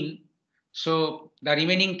mean, so the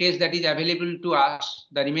remaining test that is available to us,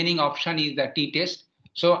 the remaining option is the t-test.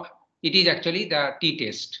 So it is actually the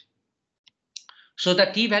t-test. So the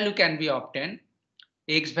t-value can be obtained.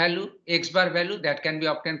 X bar value that can be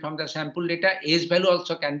obtained from the sample data. S value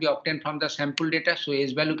also can be obtained from the sample data. So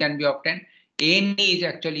S value can be obtained. N is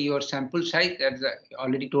actually your sample size. That's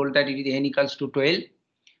already told that it is n equals to 12.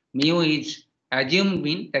 Mu is assumed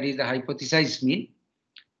mean, that is the hypothesized mean,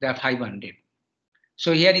 the 500.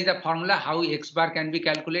 So here is the formula how X bar can be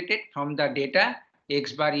calculated from the data.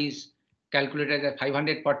 X bar is calculated at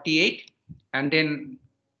 548, and then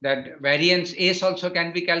that variance S also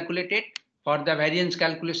can be calculated. For the variance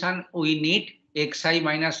calculation, we need xi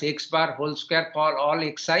minus x bar whole square for all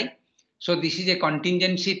xi. So this is a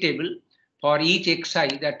contingency table for each xi,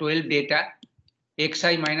 the 12 data.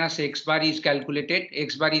 Xi minus x bar is calculated.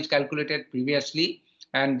 X bar is calculated previously,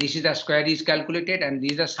 and this is the square is calculated, and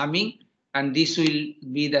these are summing, and this will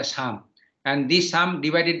be the sum. And this sum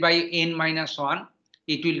divided by n minus 1,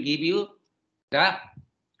 it will give you the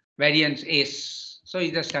variance S. So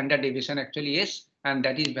is the standard deviation actually S, and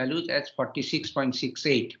that is valued as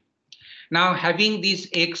 46.68. Now having this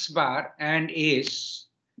X bar and S,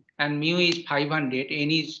 and mu is 500,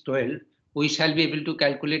 n is 12, we shall be able to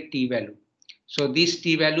calculate t value. So this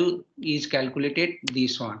t value is calculated,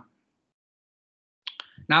 this one.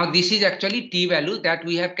 Now this is actually t value that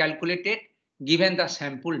we have calculated given the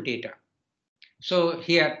sample data. So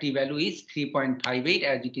here t value is 3.58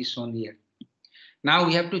 as it is shown here. Now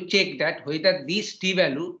we have to check that whether this t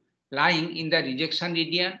value lying in the rejection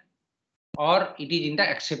region or it is in the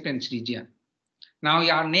acceptance region. Now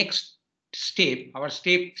our next step, our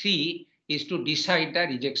step 3, is to decide the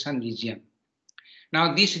rejection region.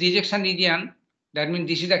 Now this rejection region, that means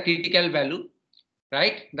this is the critical value,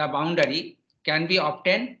 right? The boundary can be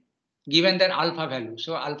obtained given their alpha value.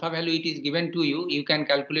 So alpha value it is given to you. You can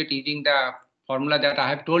calculate using the formula that I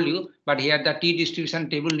have told you, but here the t distribution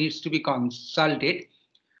table needs to be consulted.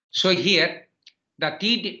 So here the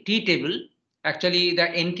t table, actually the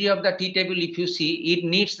entry of the t table, if you see, it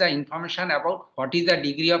needs the information about what is the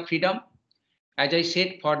degree of freedom. As I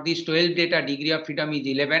said, for this 12 data, degree of freedom is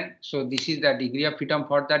 11. So this is the degree of freedom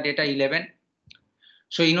for the data 11.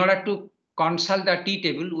 So in order to consult the t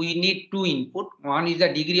table, we need two input. One is the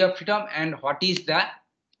degree of freedom and what is the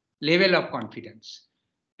level of confidence.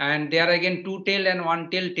 And there are again two tail and one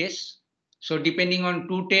tail tests. So depending on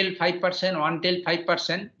two tail 5%, one tail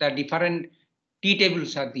 5%, the different t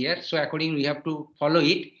tables are there. So accordingly we have to follow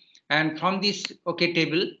it. And from this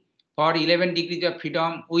table, for 11 degrees of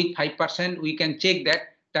freedom with 5%, we can check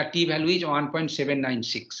that the t value is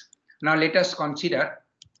 1.796. Now let us consider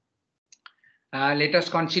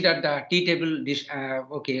the t table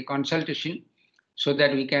consultation, so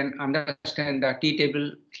that we can understand the t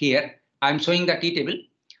table here. I'm showing the t table.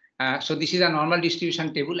 So this is a normal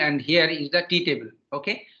distribution table, and here is the t table.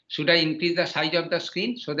 Okay, should I increase the size of the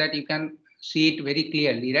screen so that you can see it very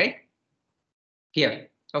clearly, right? Here.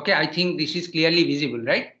 Okay, I think this is clearly visible,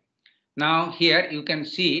 right? Now here you can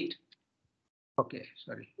see it. Okay,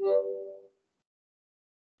 sorry.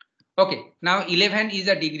 Okay, now 11 is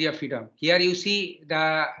the degree of freedom. Here you see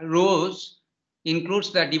the rows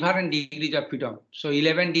includes the different degrees of freedom. So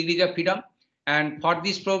 11 degrees of freedom, and for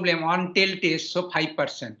this problem on tail test, so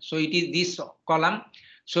 5%. So it is this column.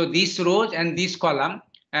 So this rows and this column,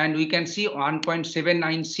 and we can see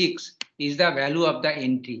 1.796 is the value of the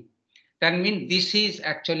entry. That means this is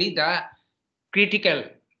actually the critical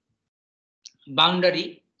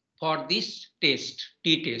boundary for this test,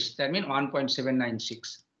 t-test. That means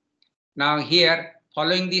 1.796. Now here,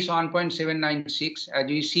 following this 1.796, as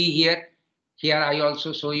you see here I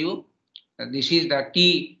also show you, this is the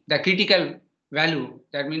critical value.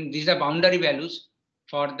 That means these are boundary values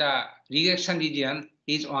for the rejection region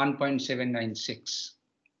is 1.796.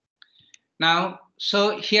 Now,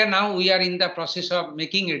 so here now we are in the process of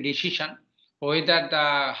making a decision whether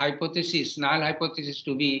the hypothesis, null hypothesis,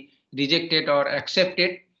 to be rejected or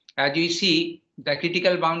accepted. As you see, the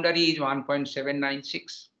critical boundary is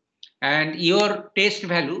 1.796. And your test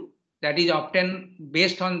value that is obtained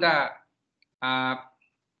based on the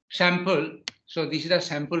sample. So this is the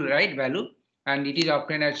sample, right, value, and it is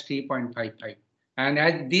obtained as 3.55. And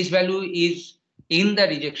as this value is in the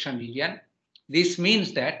rejection region, this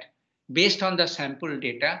means that based on the sample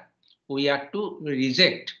data, we have to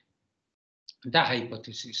reject the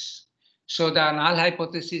hypothesis. So the null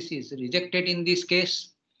hypothesis is rejected in this case,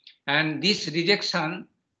 and this rejection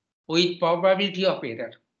with probability of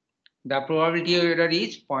error. The probability of error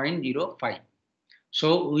is 0.05.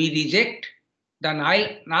 So we reject the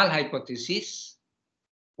null hypothesis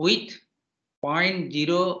with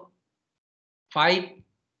 0.05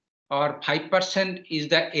 or 5% is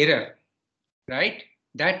the error, right?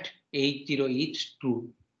 That H0 is true.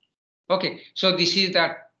 Okay, so this is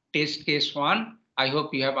the test case 1. I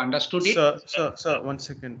hope you have understood it. Sir, 1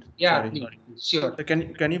 second. Yeah, Sorry. Sure.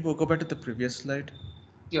 Can you go back to the previous slide?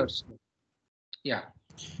 Sure. Yeah.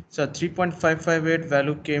 So 3.558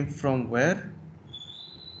 value came from where?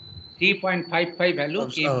 3.55 value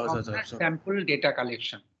came from the sample data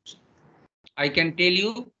collection. I can tell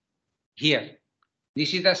you here.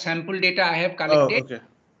 This is the sample data I have collected. Okay.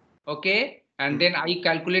 Okay. And then I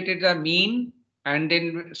calculated the mean and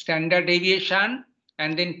then standard deviation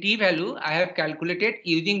and then t value I have calculated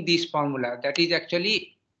using this formula. That is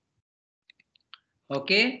actually,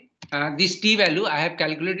 okay, this t value I have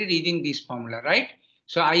calculated using this formula, right?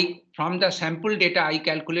 So from the sample data, I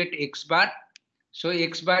calculate x bar. So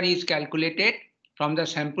x bar is calculated from the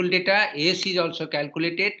sample data. S is also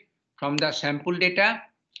calculated from the sample data.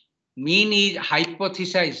 Mean is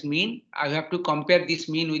hypothesized mean. I have to compare this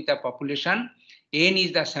mean with the population. N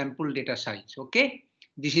is the sample data size. Okay.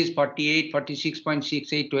 This is 48,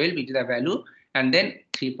 46.6812, which is the value. And then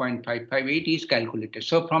 3.558 is calculated.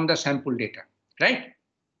 So from the sample data, right?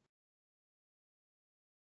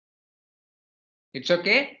 It's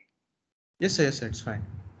okay? Yes, sir, it's fine.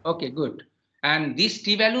 Okay, good. And this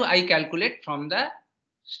t value I calculate from the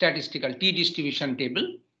statistical t distribution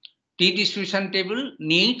table. T distribution table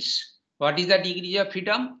needs what is the degree of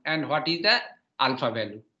freedom and what is the alpha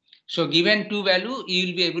value. So given two value, you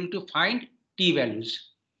will be able to find t values.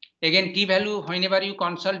 Again, t value, whenever you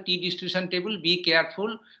consult t distribution table, be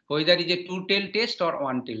careful whether it is a two-tail test or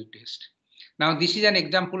one-tail test. Now, this is an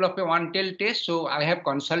example of a one-tail test. So I have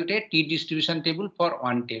consulted t distribution table for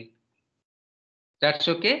one tail. That's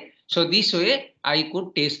okay. So this way I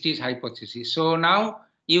could test this hypothesis. So now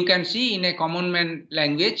you can see in a common man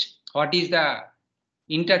language, what is the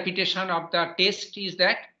interpretation of the test is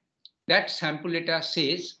that sample data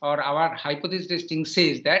says, or our hypothesis testing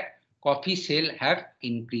says that coffee sale have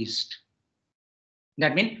increased.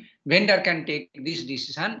 That means vendor can take this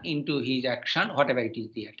decision into his action, whatever it is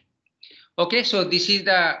there. Okay, so this is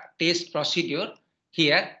the test procedure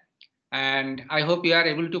here, and I hope you are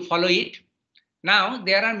able to follow it. Now,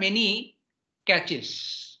 there are many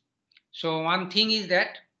catches. So one thing is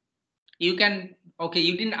that you can, okay,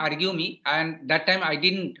 you didn't argue me, and that time I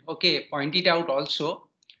didn't, okay, point it out also.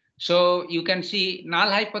 So you can see null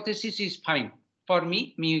hypothesis is fine for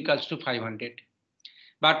me, mu equals to 500.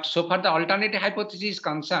 But so far the alternative hypothesis is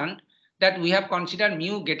concerned that we have considered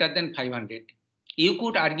mu greater than 500. You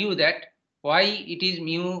could argue that why it is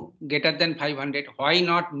mu greater than 500, why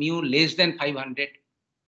not mu less than 500?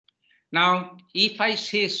 Now, if I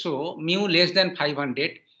say so, mu less than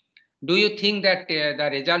 500, do you think that the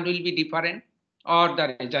result will be different or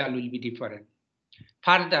the result will be different?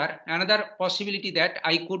 Further, another possibility that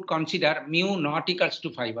I could consider mu not equals to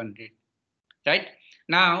 500, right?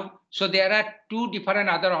 Now, so there are two different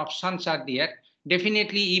other options are there.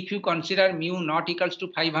 Definitely, if you consider mu not equals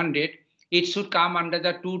to 500, it should come under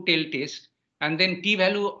the two-tail test, and then t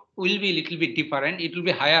value will be a little bit different. It will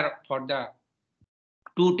be higher for the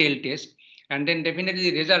two-tail test, and then definitely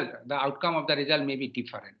the result, the outcome of the result may be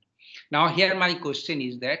different. Now here my question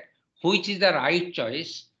is that which is the right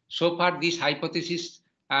choice so far this hypothesis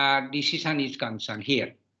decision is concerned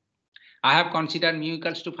here. I have considered mu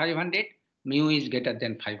equals to 500, mu is greater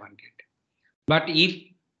than 500. But if,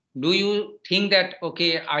 do you think that,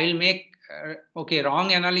 okay, I will make, okay,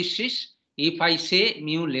 wrong analysis if I say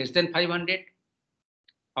mu less than 500?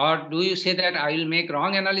 Or do you say that I will make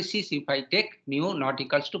wrong analysis if I take mu not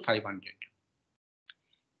equals to 500?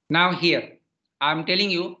 Now here, I'm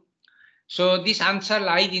telling you, so this answer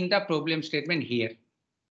lies in the problem statement here.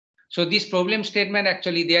 So this problem statement,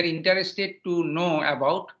 actually, they are interested to know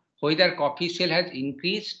about whether coffee sale has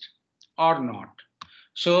increased or not.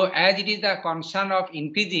 So as it is the concern of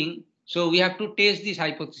increasing, so we have to test this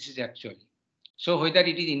hypothesis actually. So whether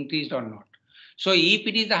it is increased or not. So if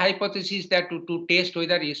it is the hypothesis that to test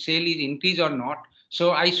whether a sale is increased or not,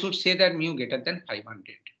 so I should say that mu greater than 500,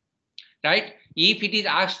 right? If it is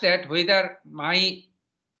asked that whether my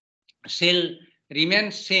cell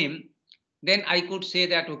remains same, then I could say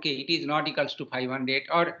that, okay, it is not equals to 500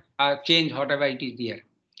 or change whatever it is there.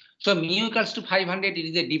 So mu equals to 500, it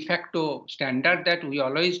is a de facto standard that we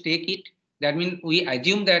always take it. That means we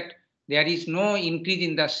assume that there is no increase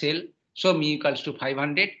in the cell, so mu equals to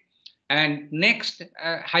 500. And next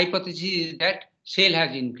hypothesis is that cell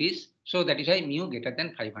has increased, so that is why mu greater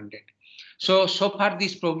than 500. So far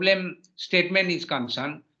this problem statement is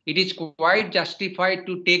concerned, it is quite justified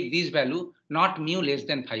to take this value, not mu less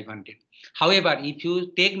than 500. However, if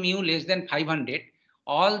you take mu less than 500,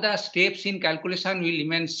 all the steps in calculation will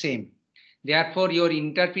remain same. Therefore, your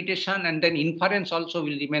interpretation and then inference also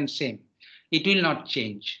will remain same. It will not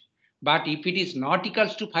change. But if it is not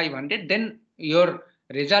equals to 500, then your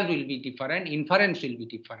result will be different, inference will be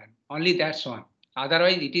different. Only that's one.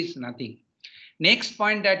 Otherwise, it is nothing. Next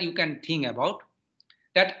point that you can think about,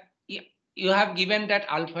 that you have given that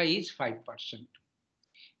alpha is 5%.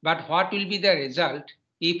 But what will be the result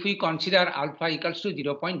if we consider alpha equals to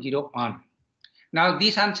 0.01? Now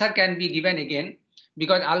this answer can be given again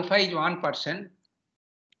because alpha is 1%.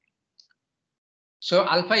 So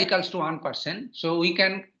alpha equals to 1%. So we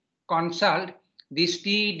can consult this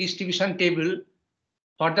T distribution table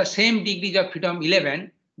for the same degrees of freedom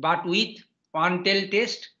 11, but with one tail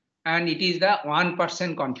test, and it is the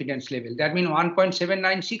 1% confidence level. That means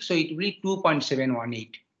 1.796, so it will be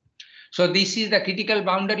 2.718. So this is the critical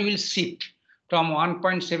boundary will shift from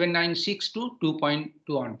 1.796 to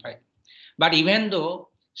 2.215. But even though,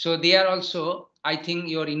 so there also, I think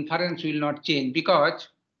your inference will not change because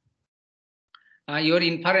that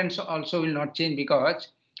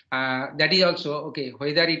is also, okay,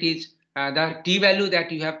 whether it is the t-value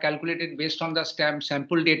that you have calculated based on the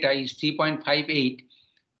sample data is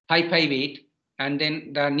 3.558, and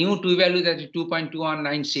then the new t-value that is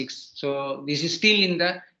 2.2196. So this is still in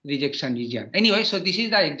the rejection region. Anyway, so this is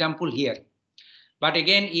the example here. But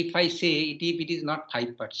again, if I say if it is not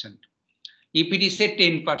 5%, if it is say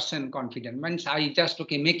 10% confidence, means I just,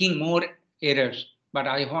 okay, making more errors, but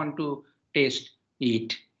I want to test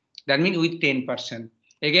it. That means with 10%.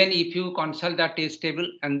 Again, if you consult the test table,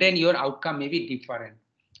 and then your outcome may be different,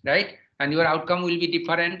 right? And your outcome will be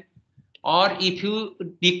different. Or if you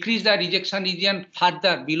decrease the rejection region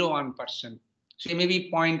further below 1%, so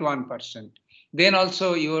maybe 0.1%, then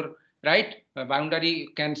also your boundary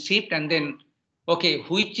can shift, and then, okay,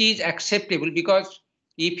 which is acceptable, because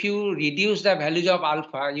if you reduce the values of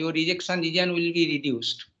alpha, your rejection region will be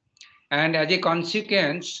reduced. And as a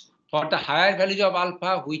consequence, for the higher values of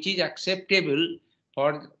alpha, which is acceptable,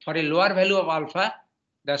 for a lower value of alpha,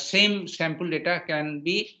 the same sample data can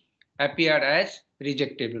be appear as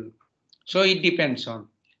rejectable. So it depends on.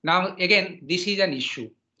 Now, again, this is an issue.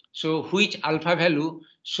 So which alpha value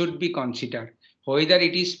should be considered? Whether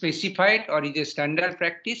it is specified or is a standard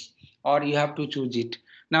practice, or you have to choose it.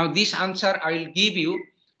 Now, this answer I will give you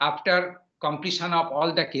after completion of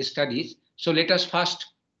all the case studies. So let us first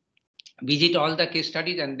visit all the case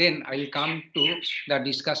studies, and then I will come to the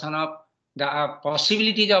discussion of the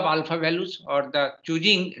possibilities of alpha values or the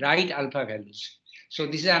choosing right alpha values. So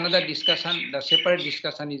this is another discussion. The separate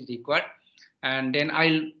discussion is required, and then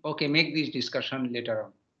I'll make this discussion later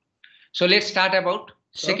on. So let's start about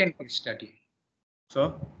second case study.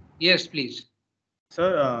 Sir? Yes, please.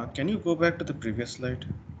 Sir, can you go back to the previous slide?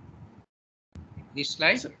 This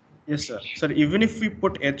slide? Sir, yes, sir. Sir, even if we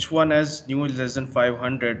put H1 as nu is less than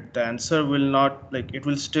 500, the answer will not, it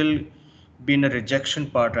will still be in the rejection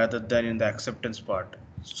part rather than in the acceptance part.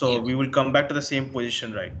 So yes. we will come back to the same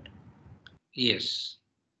position, right? Yes.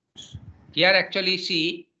 Here actually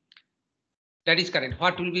see, that is correct.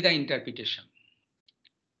 What will be the interpretation?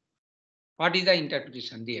 What is the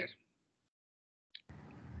interpretation there?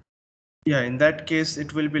 Yeah, in that case,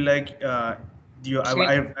 it will be like I'm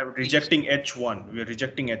rejecting H1. We are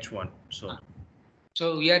rejecting H1.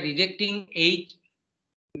 So we are rejecting H.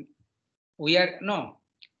 We are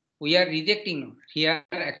rejecting here.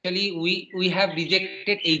 Actually, we have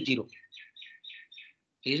rejected H0.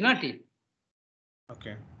 Is not it?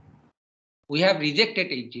 Okay. We have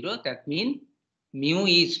rejected H0. That means mu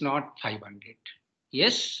is not 500.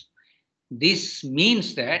 Yes. This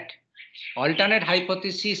means that alternate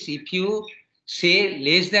hypothesis, if you say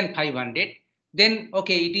less than 500, then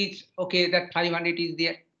okay, it is okay that 500 is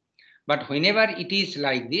there. But whenever it is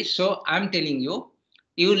like this, so I'm telling you,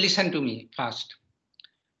 you listen to me first.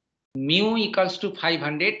 Mu equals to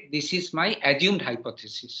 500. This is my assumed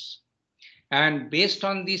hypothesis. And based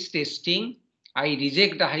on this testing, I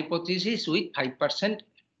reject the hypothesis with 5%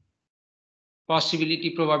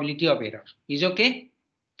 probability of error. Is okay?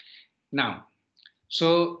 Now,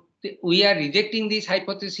 so we are rejecting this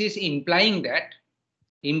hypothesis, implying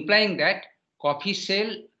that coffee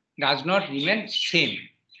sale does not remain same,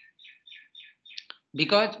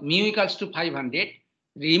 because mu equals to 500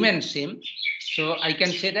 remains same. So I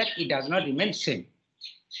can say that it does not remain same,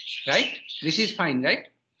 right? This is fine, right?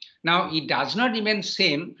 Now it does not remain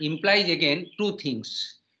same implies again two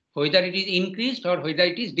things, whether it is increased or whether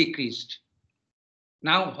it is decreased.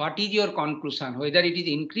 Now what is your conclusion, whether it is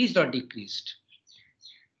increased or decreased?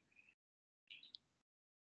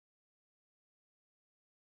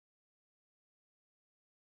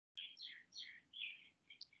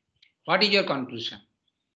 What is your conclusion?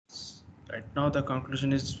 Right now the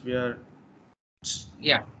conclusion is we are.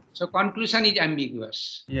 Yeah. So conclusion is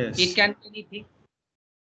ambiguous. Yes. It can be anything,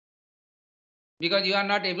 because you are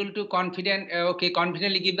not able to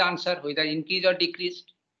confidently give the answer whether increased or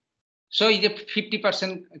decreased. So is a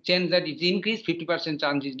 50% chance that it's increased, 50%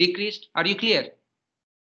 chance is decreased. Are you clear?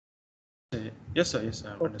 Yes, sir. Yes,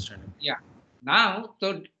 I'm understanding. Yeah. Now,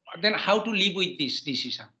 so then how to live with this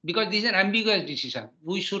decision? Because this is an ambiguous decision.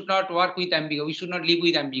 We should not work with ambiguity. We should not live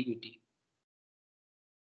with ambiguity.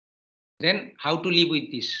 Then how to live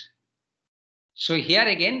with this? So here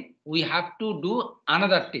again, we have to do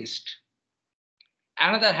another test,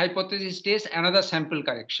 another hypothesis test, another sample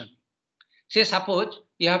correction. Say suppose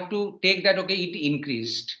you have to take that, okay, it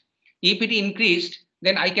increased. If it increased,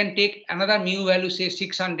 then I can take another mu value, say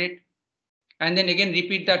 600, and then again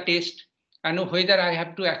repeat the test and know whether I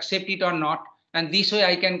have to accept it or not. And this way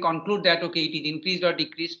I can conclude that, okay, it is increased or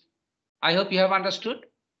decreased. I hope you have understood.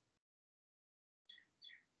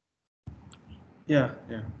 Yeah.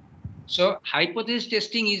 So hypothesis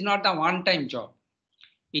testing is not the one-time job.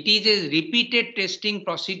 It is a repeated testing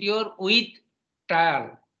procedure with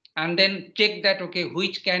trial, and then check that, okay,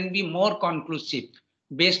 which can be more conclusive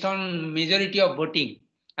based on majority of voting.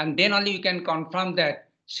 And then only you can confirm that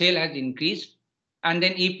sale has increased. And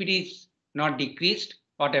then if it is not decreased,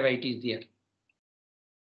 whatever it is there.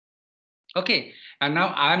 Okay, and now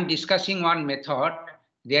I am discussing one method.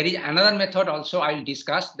 There is another method also I will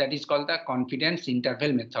discuss, that is called the confidence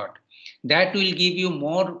interval method. That will give you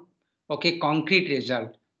more, okay, concrete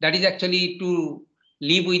result. That is actually to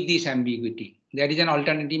live with this ambiguity. There is an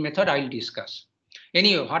alternative method I will discuss.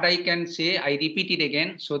 Anyway, what I can say, I repeat it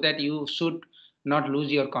again so that you should not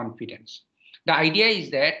lose your confidence. The idea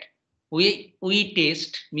is that we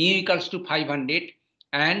test mu equals to 500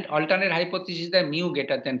 and alternate hypothesis is that mu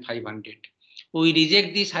greater than 500. We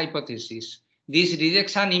reject this hypothesis. This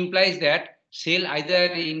rejection implies that sale either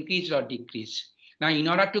increased or decreased. Now, in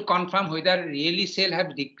order to confirm whether really sale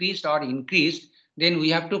have decreased or increased, then we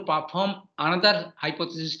have to perform another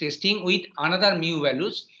hypothesis testing with another mu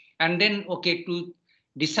values, and then, okay, to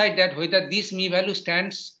decide that whether this mu value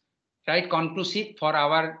stands right conclusive for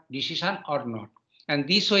our decision or not. And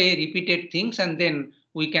this way repeated things, and then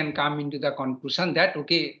we can come into the conclusion that,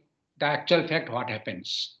 okay, the actual fact what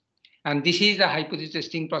happens. And this is the hypothesis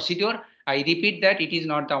testing procedure. I repeat that it is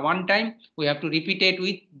not the one time. We have to repeat it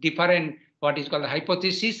with different, what is called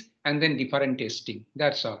hypothesis, and then different testing.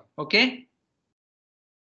 That's all. Okay.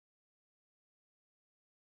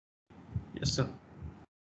 Yes, sir.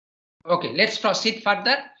 Okay, let's proceed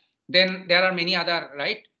further. Then there are many other,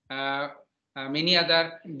 right? Many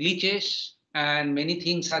other glitches and many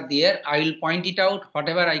things are there. I will point it out,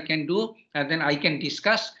 whatever I can do, and then I can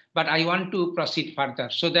discuss. But I want to proceed further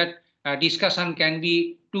so that discussion can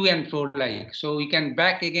be to and fro like. So we can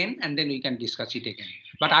back again and then we can discuss it again.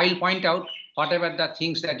 But I will point out whatever the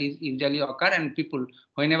things that is usually occur, and people,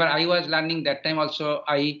 whenever I was learning that time also,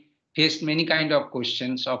 I faced many kind of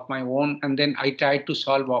questions of my own, and then I tried to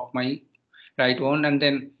solve of my right own,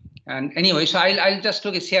 and anyway, so I'll just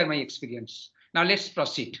share my experience. Now let's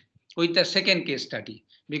proceed with the second case study,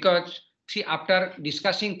 because see, after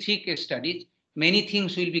discussing 3 case studies, many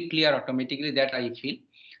things will be clear automatically, that I feel.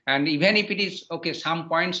 And even if it is okay, some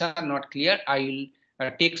points are not clear, I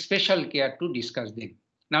will take special care to discuss them.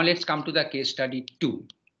 Now let's come to the case study 2.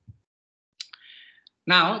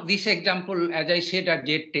 Now this example, as I said, a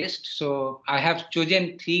Z test. So I have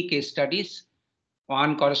chosen 3 case studies,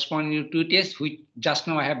 one corresponding to 2 tests, which just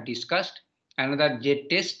now I have discussed, another Z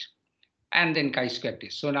test, and then chi-square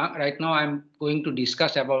test. So now, right now I'm going to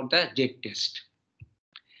discuss about the Z test.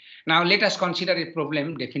 Now let us consider a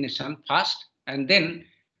problem definition first, and then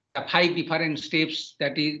the 5 different steps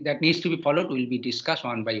that needs to be followed will be discussed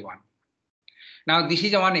one by one. Now this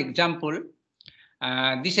is one example.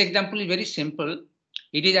 This example is very simple.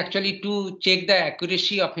 It is actually to check the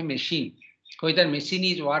accuracy of a machine, whether machine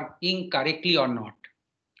is working correctly or not.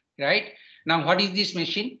 Right? Now, what is this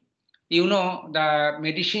machine? You know, the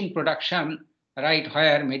medicine production, right,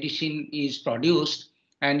 where medicine is produced,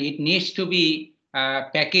 and it needs to be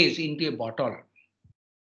packaged into a bottle.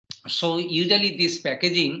 So usually this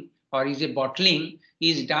packaging or is a bottling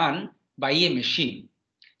is done by a machine.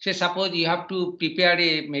 So suppose you have to prepare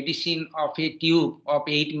a medicine of a tube of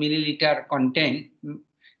 8 milliliter content,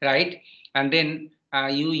 right? And then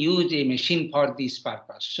you use a machine for this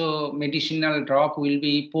purpose. So medicinal drop will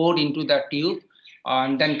be poured into the tube,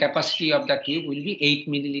 and then capacity of the tube will be 8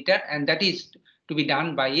 milliliter, and that is to be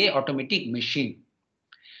done by a automatic machine.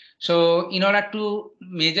 So in order to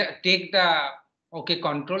take the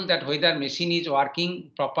control that whether machine is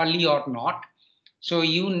working properly or not, so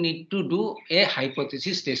you need to do a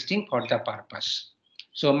hypothesis testing for the purpose.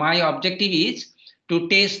 So my objective is to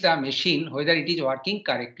test the machine whether it is working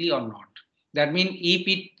correctly or not. That means if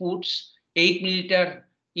it puts 8 milliliter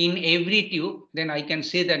in every tube, then I can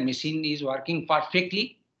say that machine is working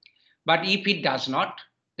perfectly. But if it does not,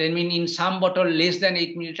 then mean in some bottle less than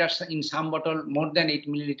 8 milliliters, in some bottle more than 8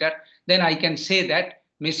 milliliter, then I can say that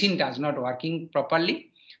machine does not working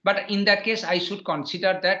properly. But in that case, I should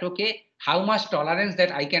consider that, okay, how much tolerance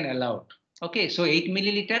that I can allow. Okay, so 8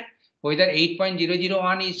 milliliter, whether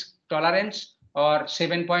 8.001 is tolerance or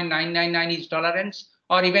 7.999 is tolerance,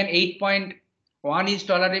 or even 8.1 is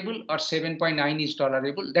tolerable or 7.9 is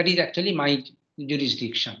tolerable. That is actually my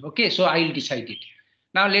jurisdiction. Okay, so I will decide it.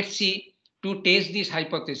 Now let's see, to test this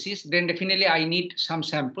hypothesis, then definitely I need some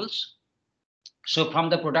samples. So from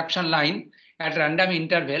the production line at random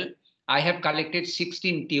interval, I have collected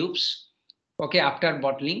 16 tubes, okay, after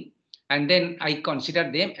bottling, and then I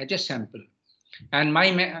consider them as a sample. And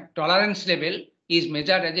my tolerance level is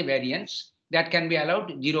measured as a variance that can be allowed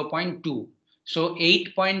 0.2. So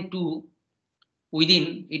 8.2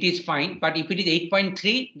 within it is fine, but if it is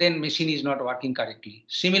 8.3, then machine is not working correctly.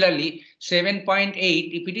 Similarly, 7.8,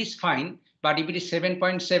 if it is fine, but if it is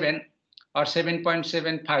 7.7 or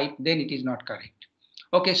 7.75, then it is not correct.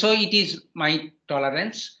 Okay, so it is my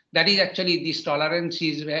tolerance. That is actually this tolerance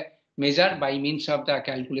is measured by means of the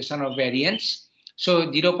calculation of variance. So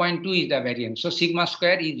 0.2 is the variance. So sigma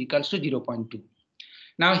square is equals to 0.2.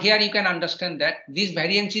 Now here you can understand that this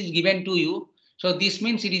variance is given to you. So this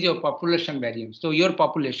means it is your population variance. So your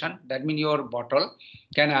population, that means your bottle,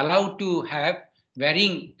 can allow to have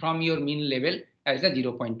varying from your mean level as the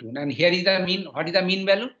 0.2. And here is the mean. What is the mean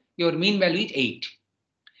value? Your mean value is 8.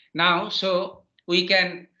 Now, so we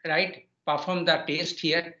can perform the test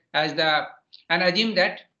here as the, and assume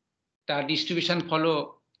that the distribution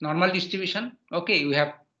follow normal distribution. Okay, we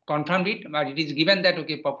have confirmed it, but it is given that,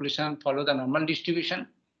 okay, population follow the normal distribution,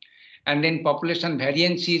 and then population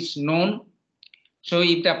variance is known. So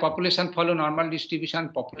if the population follow normal distribution,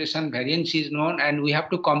 population variance is known, and we have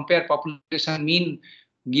to compare population mean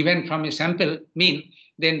given from a sample mean,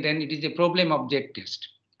 then it is a problem of Z test.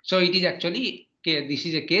 So it is actually, okay, this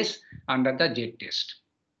is a case under the Z test.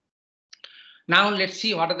 Now let's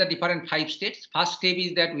see what are the different 5 steps. First step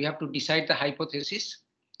is that we have to decide the hypothesis,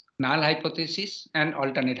 null hypothesis and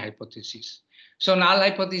alternate hypothesis. So null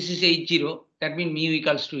hypothesis is 0, that means mu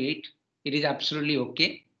equals to 8. It is absolutely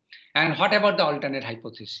okay. And what about the alternate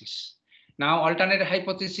hypothesis? Now alternate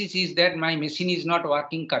hypothesis is that my machine is not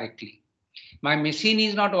working correctly. My machine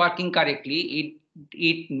is not working correctly.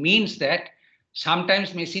 It means that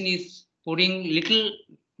sometimes machine is putting little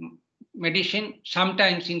medicine,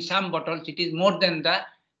 sometimes in some bottles it is more than the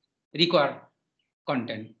required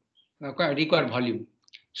content, required volume.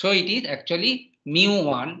 So it is actually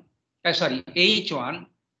H1,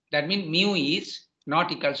 that means mu is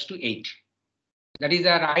not equals to 8. That is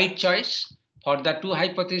the right choice for the 2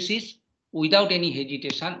 hypotheses without any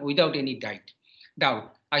hesitation, without any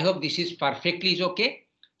doubt. I hope this is perfectly okay.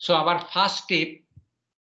 So our first step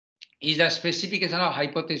is the specification of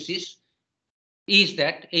hypothesis is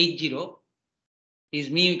that H0 is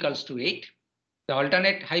mu equals to 8. The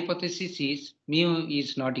alternate hypothesis is mu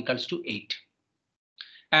is not equals to 8.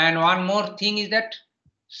 And one more thing is that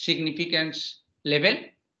significance level.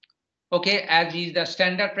 Okay, as is the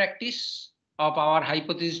standard practice of our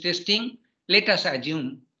hypothesis testing, let us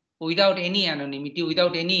assume without any anonymity,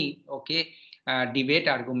 without any debate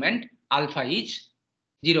argument, alpha is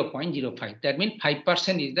 0.05. That means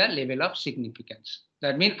 5% is the level of significance.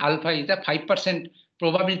 That means alpha is the 5%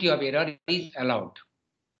 probability of error is allowed.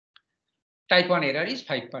 Type 1 error is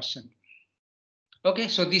 5%. Okay,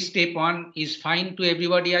 so this step 1 is fine to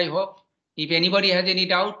everybody, I hope. If anybody has any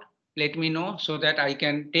doubt, let me know so that I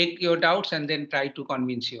can take your doubts and then try to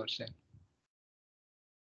convince yourself.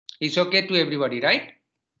 It's okay to everybody, right?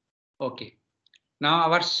 Okay.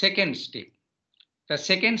 Now our second step. The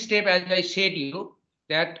second step, as I said you,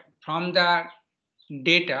 that from the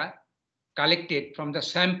data collected from the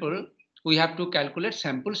sample, we have to calculate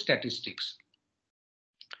sample statistics.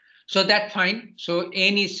 So that's fine. So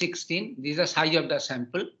n is 16. This is the size of the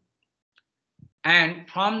sample. And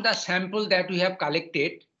from the sample that we have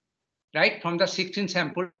collected, right, from the 16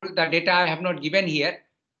 sample, the data I have not given here.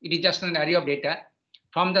 It is just an array of data.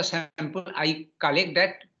 From the sample, I collect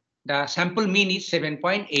that the sample mean is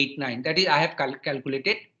 7.89. That is, I have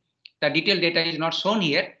calculated. The detailed data is not shown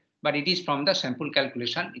here, but it is from the sample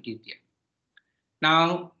calculation. It is there.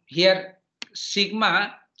 Now here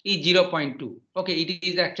sigma is 0.2. Okay, it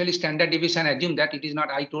is actually standard deviation. Assume that it is not.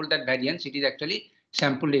 I told that variance. It is actually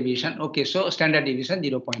sample deviation. Okay, so standard deviation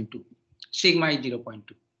 0.2. Sigma is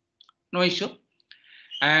 0.2. No issue.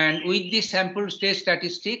 And with this sample state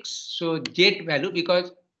statistics, so Z value,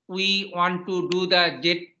 because we want to do the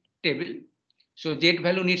Z table, so Z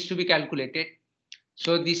value needs to be calculated.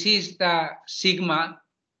 So this is the sigma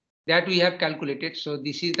that we have calculated. So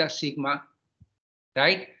this is the sigma,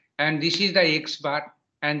 right? And this is the X bar,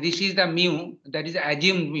 and this is the mu, that is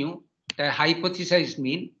assumed mu, the hypothesized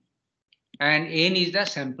mean, and n is the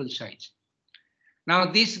sample size. Now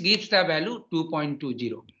this gives the value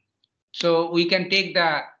 2.20. So we can take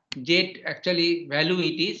the Z actually value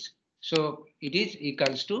it is. So it is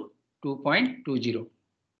equals to 2.20.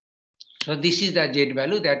 So this is the Z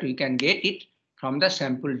value that we can get it from the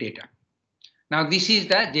sample data. Now this is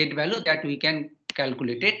the Z value that we can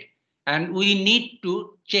calculate it. And we need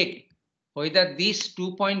to check whether this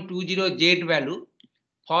 2.20 Z value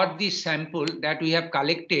for this sample that we have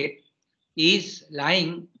collected is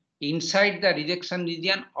lying inside the rejection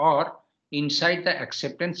region or inside the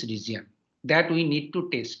acceptance region. That we need to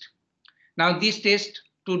test. Now this test,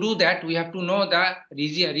 to do that, we have to know the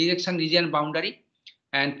rejection region boundary.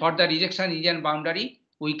 And for the rejection region boundary,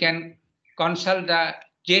 we can consult the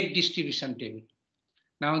Z distribution table.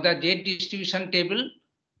 Now the Z distribution table,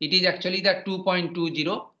 it is actually the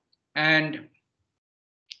 2.20. And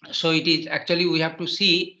so it is actually, we have to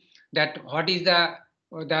see that what is the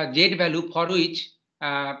Z value for which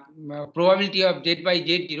probability of Z by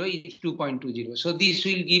Z0 is 2.20. So this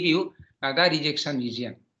will give you the rejection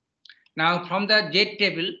region. Now from the Z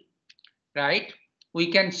table, right,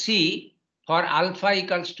 we can see for alpha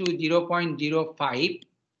equals to 0.05,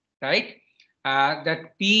 right,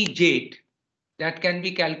 that PZ, that can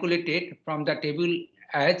be calculated from the table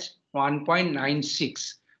as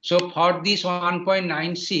 1.96. So for this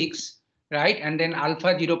 1.96, right, and then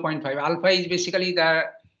alpha 0.5. Alpha is basically the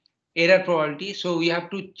error probability. So we have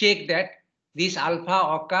to check that this alpha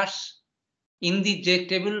occurs in the Z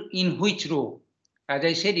table in which row. As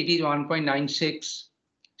I said, it is 1.96.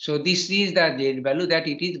 So this is the Z value, that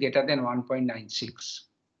it is greater than 1.96,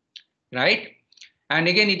 right? And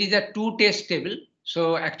again, it is a two test table.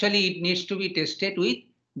 So actually it needs to be tested with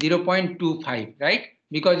 0.25, right?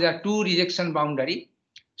 Because there are two rejection boundary.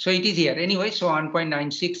 So it is here anyway. So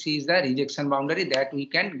 1.96 is the rejection boundary that we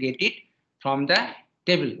can get it from the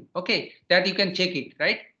table. Okay, that you can check it,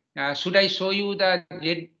 right? Should I show you the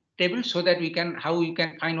Z table so that we can, how you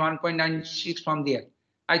can find 1.96 from there?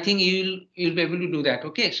 I think you'll be able to do that.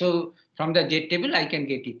 Okay, so from the Z table I can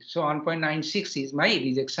get it. So 1.96 is my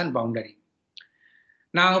rejection boundary.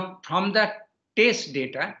 Now from the test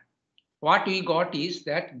data, what we got is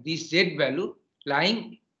that this Z value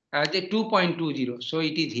lying as a 2.20. So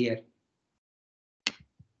it is here,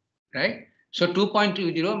 right? So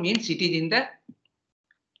 2.20 means it is in the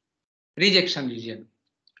rejection region.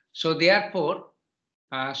 So therefore,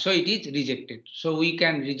 so it is rejected. So we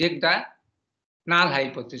can reject the null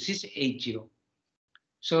hypothesis H0.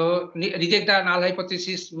 So reject the null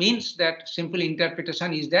hypothesis means that simple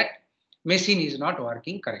interpretation is that machine is not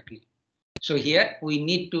working correctly. So here we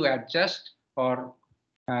need to adjust or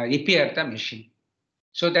repair the machine.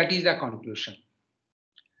 So that is the conclusion.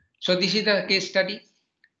 So this is the case study.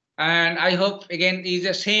 And I hope again it is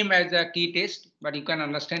the same as the key test, but you can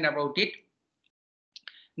understand about it.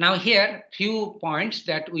 Now here few points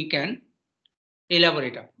that we can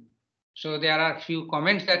elaborate upon. So there are few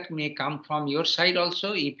comments that may come from your side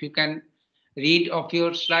also. If you can read of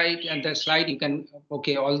your slide and the slide, you can,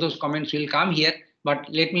 okay, all those comments will come here, but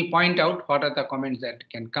let me point out what are the comments that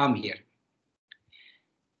can come here.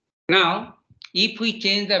 Now, if we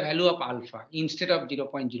change the value of alpha instead of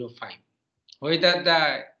 0.05, whether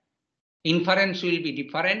the inference will be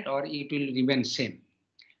different or it will remain same.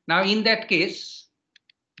 Now in that case,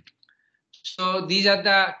 so these are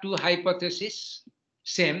the two hypotheses,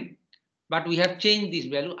 same, but we have changed this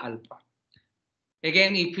value alpha.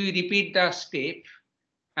 Again, if we repeat the step,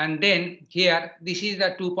 and then here, this is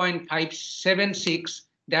the 2.576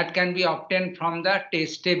 that can be obtained from the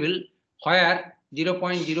test table where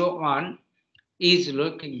 0.01 is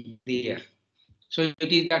located there. So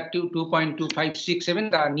it is that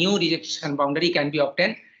 2.2567, the new rejection boundary can be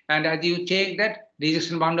obtained, And as you check that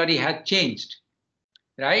rejection boundary has changed,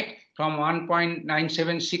 right? From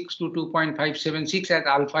 1.976 to 2.576 as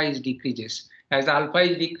alpha is decreases. As alpha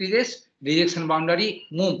is decreases, rejection boundary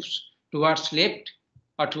moves towards left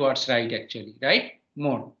or towards right actually, right?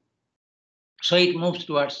 More. So it moves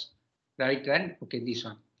towards right and okay, this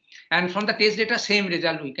one. And from the test data, same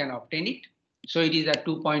result we can obtain it. So it is a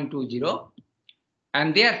 2.20.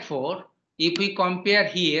 And therefore, if we compare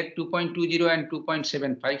here 2.20 and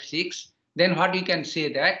 2.756, then what we can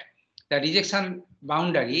say that the rejection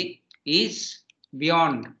boundary is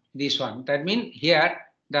beyond this one. That means here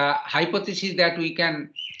the hypothesis that we can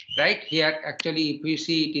write here, actually if we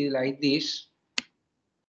see it is like this.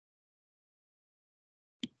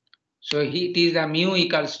 So it is the mu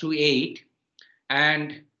equals to 8.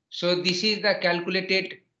 And so this is the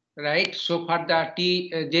calculated, right? So for the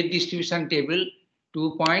Z distribution table,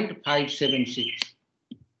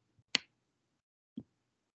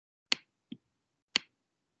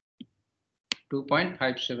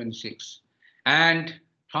 2.576. And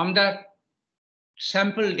from the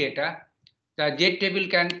sample data, the Z table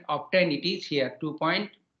can obtain it is here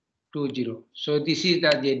 2.20. So this is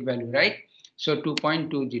the Z value, right? So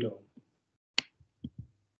 2.20.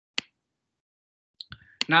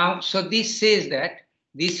 Now, so this says that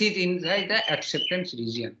this is inside the acceptance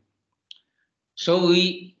region. So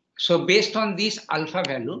based on this alpha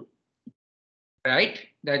value, right,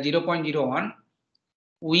 the 0.01,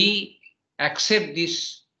 we accept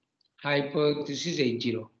this hypothesis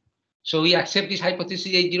 80. So we accept this hypothesis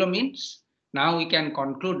 80 means now we can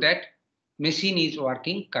conclude that machine is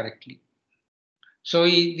working correctly. So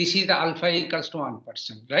this is the alpha equals to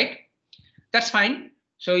 1%, right? That's fine.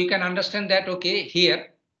 So you can understand that, okay,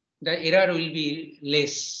 here the error will be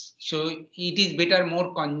less. So it is better,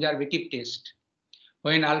 more conservative test.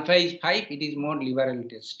 When alpha is 5, it is more liberal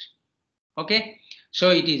test. Okay, so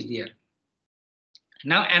it is there.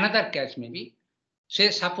 Now another catch maybe, say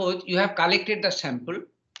suppose you have collected the sample.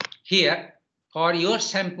 Here for your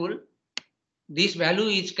sample, this value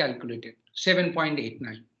is calculated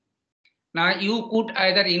 7.89. Now you could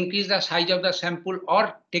either increase the size of the sample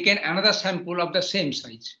or taken another sample of the same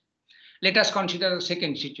size. Let us consider the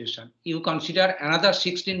second situation. You consider another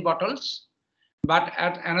 16 bottles, but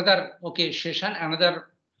at another session, another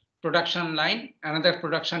production line, another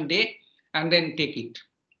production day, and then take it.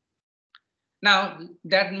 Now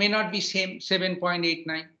that may not be same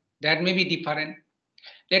 7.89. That may be different.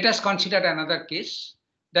 Let us consider another case,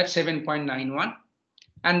 that's 7.91.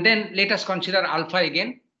 And then let us consider alpha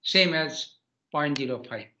again, same as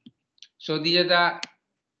 0.05. So these are the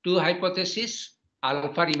two hypotheses.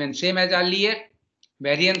 Alpha remains same as earlier.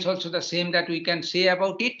 Variance also the same that we can say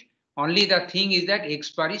about it. Only the thing is that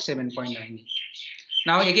X bar is 7.98.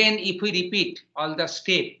 Now again, if we repeat all the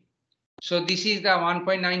step, so this is the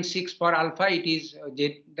 1.96 for alpha. It is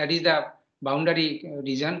that is the boundary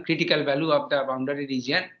region, critical value of the boundary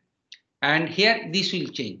region. And here this will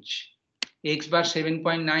change. X bar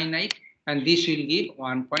 7.98 and this will give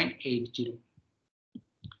 1.80.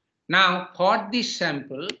 Now for this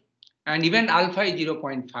sample, and even alpha is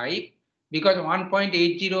 0.5, because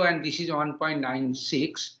 1.80 and this is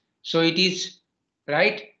 1.96. So it is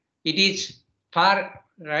right. It is far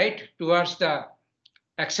right towards the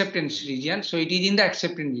acceptance region. So it is in the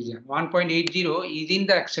acceptance region. 1.80 is in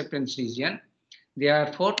the acceptance region.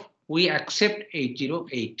 Therefore, we accept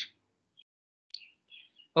 808.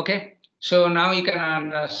 Okay. So now you can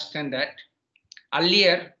understand that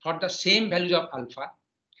earlier for the same values of alpha,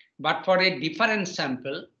 but for a different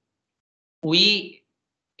sample, we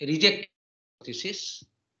reject hypothesis.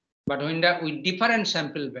 But when with different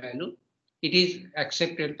sample value, it is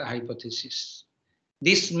accepted the hypothesis.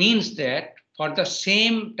 This means that for the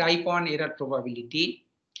same type 1 error probability,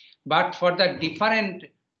 but for the different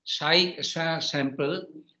sample,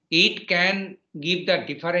 it can give the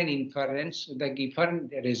different inference, the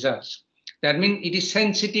different results. That means it is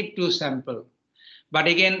sensitive to sample. But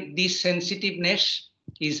again, this sensitiveness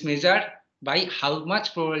is measured by how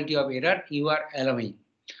much probability of error you are allowing.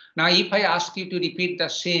 Now, if I ask you to repeat the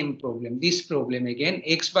same problem, this problem again,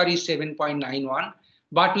 X bar is 7.91,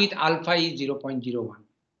 but with alpha is 0.01.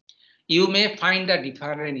 You may find the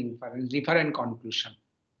different inference, different conclusion.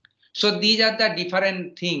 So these are the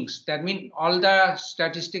different things. That means all the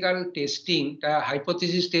statistical testing, the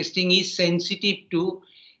hypothesis testing is sensitive to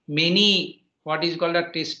many what is called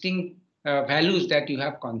a testing values that you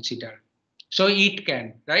have considered. So it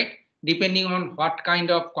can, right? Depending on what kind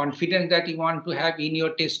of confidence that you want to have in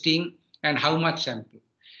your testing and how much sample.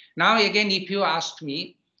 Now again, if you ask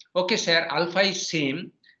me, okay, sir, alpha is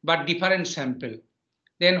same, but different sample,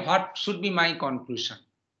 then what should be my conclusion?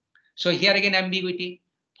 So here again, ambiguity.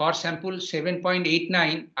 For sample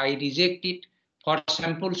 7.89, I reject it. For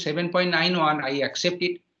sample 7.91, I accept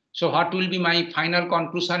it. So what will be my final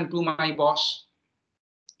conclusion to my boss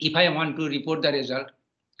if I want to report the result?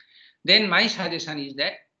 Then my suggestion is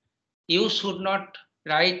that you should not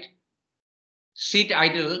sit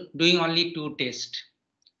idle doing only 2 tests.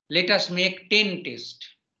 Let us make 10 tests.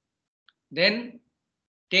 Then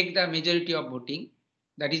take the majority of voting.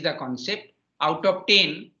 That is the concept. Out of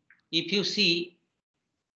 10, if you see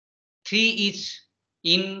 3 is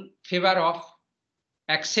in favor of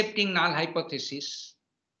accepting null hypothesis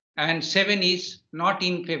and 7 is not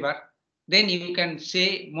in favor, then you can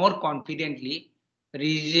say more confidently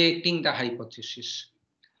rejecting the hypothesis.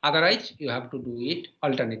 Otherwise, you have to do it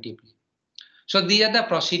alternatively. So these are the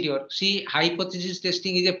procedure. See, hypothesis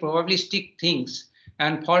testing is a probabilistic things.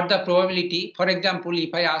 And for the probability, for example,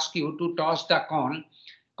 if I ask you to toss the coin,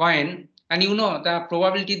 and you know the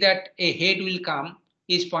probability that a head will come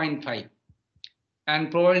is 0.5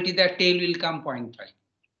 and probability that tail will come 0.5.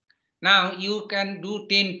 Now you can do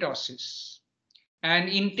 10 tosses. And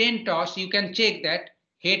in 10 toss, you can check that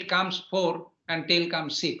head comes 4 and tail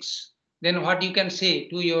comes 6. Then what you can say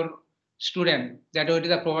to your student that what is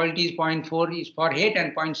the probability is 0.4 is for head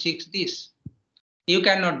and 0.6 this. You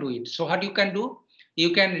cannot do it. So what you can do?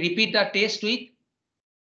 You can repeat the test with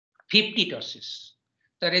 50 tosses.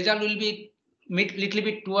 The result will be little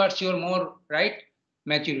bit towards your more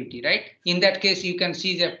maturity, right? In that case, you can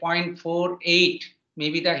see the 0.48,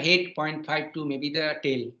 maybe the head, 0.52, maybe the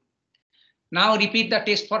tail. Now repeat the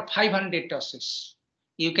test for 500 tosses.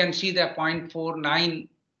 You can see the 0.499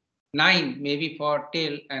 maybe for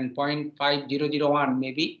tail and 0.5001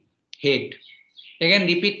 maybe head. Again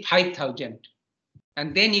repeat 5,000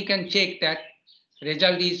 and then you can check that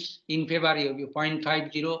result is in favor of you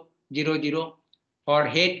 0.5000 for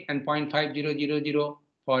head and 0.5000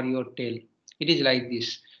 for your tail. It is like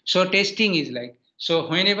this. So testing is like, so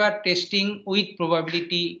whenever testing with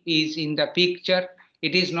probability is in the picture,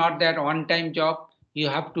 it is not that one-time job. You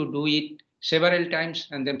have to do it several times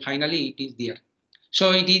and then finally it is there.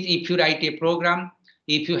 So it is if you write a program,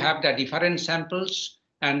 if you have the different samples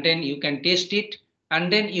and then you can test it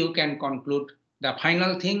and then you can conclude the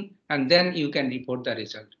final thing and then you can report the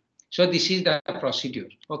result. So this is the procedure.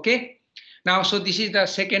 Okay. Now, so this is the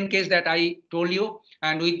second case that I told you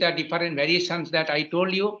and with the different variations that I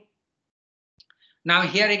told you. Now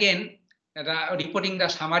here again, reporting the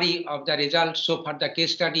summary of the results. So for the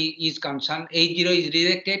case study is concerned, H0 is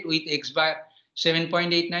rejected with X bar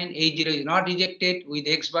 7.89, H0 is not rejected with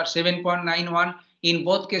X bar 7.91. In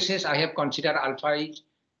both cases, I have considered alpha is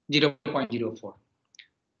 0.04.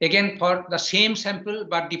 Again, for the same sample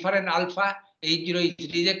but different alpha, H0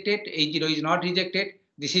 is rejected, H0 is not rejected.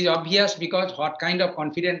 This is obvious because what kind of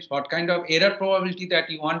confidence, what kind of error probability that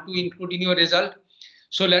you want to include in your result.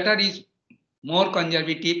 So latter is more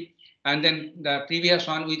conservative and then the previous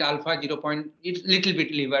one with alpha 0. It's little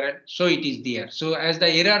bit liberal, so it is there. So as the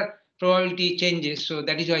error probability changes, so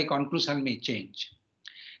that is why conclusion may change.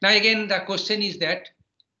 Now again, the question is that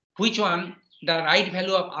which one the right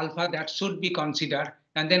value of alpha that should be considered,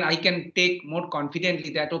 and then I can take more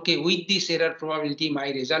confidently that okay, with this error probability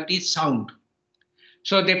my result is sound.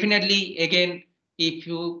 So definitely again, if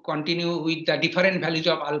you continue with the different values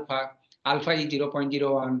of alpha, alpha is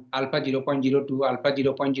 0.01, alpha 0.02, alpha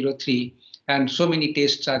 0.03, and so many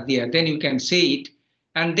tests are there, then you can say it,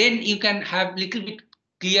 and then you can have little bit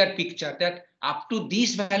clear picture that up to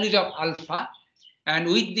these values of alpha, and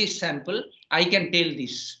with this sample, I can tell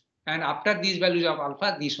this, and after these values of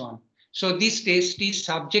alpha, this one. So this test is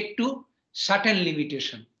subject to certain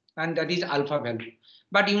limitation, and that is alpha value.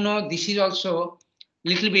 But you know, this is also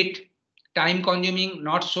little bit time consuming,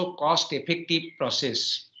 not so cost effective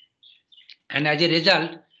process. And as a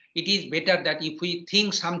result, it is better that if we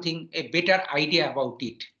think something, a better idea about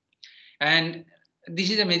it. And this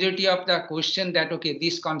is a majority of the question that, okay,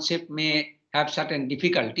 this concept may have certain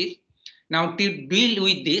difficulties. Now to deal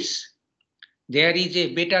with this, there is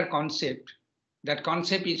a better concept. That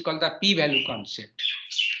concept is called the p-value concept.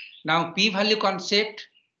 Now p-value concept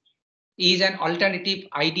is an alternative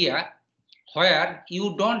idea where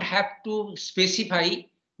you don't have to specify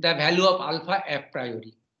the value of alpha a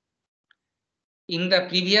priori. In the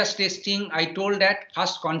previous testing, I told that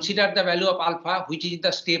first consider the value of alpha, which is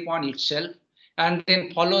the step 1 itself, and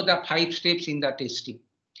then follow the 5 steps in the testing.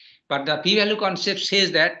 But the p-value concept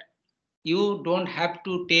says that you don't have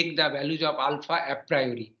to take the values of alpha a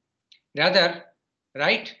priori. Rather,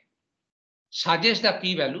 suggest the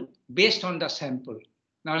p-value based on the sample.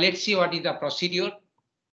 Now let's see what is the procedure.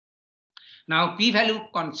 Now p-value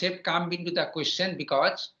concept comes into the question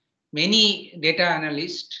because many data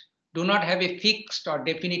analysts do not have a fixed or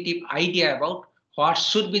definitive idea about what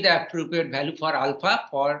should be the appropriate value for alpha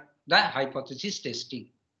for the hypothesis testing.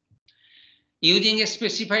 Using a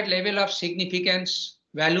specified level of significance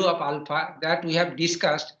value of alpha that we have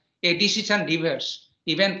discussed, a decision differs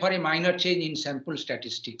even for a minor change in sample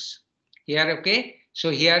statistics. Here, okay, so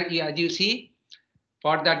here as you see,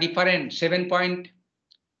 for the different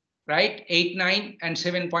 7.89 and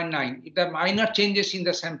 7.9, the minor changes in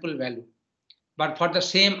the sample value, but for the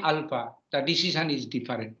same alpha, the decision is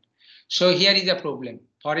different. So here is the problem.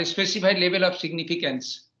 For a specified level of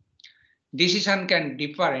significance, decision can be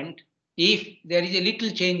different if there is a little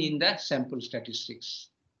change in the sample statistics.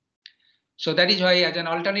 So that is why, as an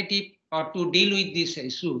alternative or to deal with these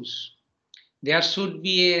issues, there should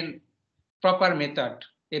be a proper method,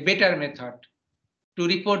 a better method to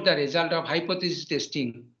report the result of hypothesis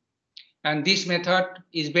testing. And this method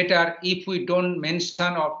is better if we don't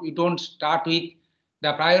mention or we don't start with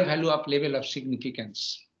the prior value of level of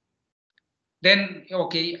significance. Then,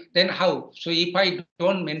 okay, then how? So if I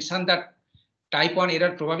don't mention that type 1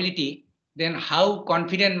 error probability, then how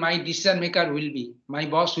confident my decision maker will be, my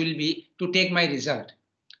boss will be to take my result.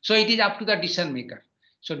 So it is up to the decision maker.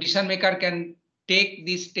 So decision maker can take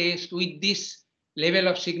this test with this level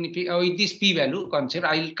of significance, or with this p-value concept.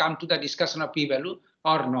 I will come to the discussion of p-value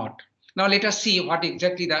or not. Now let us see what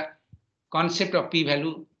exactly the concept of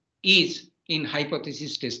p-value is in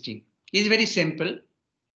hypothesis testing. It is very simple.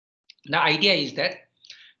 The idea is that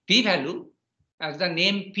p-value, as the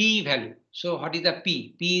name p-value. So what is the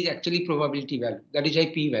p? P is actually probability value. That is a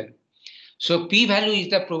p-value. So p-value is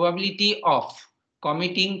the probability of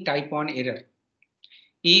committing type 1 error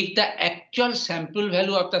if the actual sample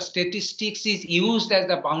value of the statistics is used as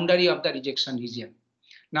the boundary of the rejection region.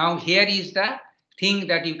 Now here is the thing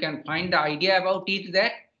that you can find the idea about it,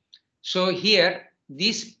 that so here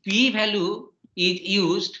this p-value is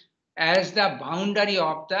used as the boundary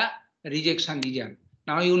of the rejection region.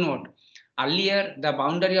 Now you note, earlier the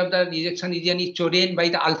boundary of the rejection region is chosen by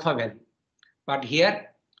the alpha value, but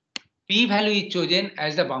here p-value is chosen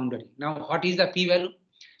as the boundary. Now what is the p-value?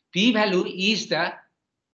 P-value is the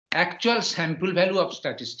actual sample value of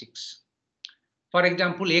statistics. For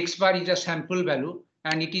example, x bar is a sample value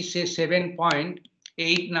and it is say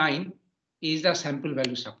 7.89 is the sample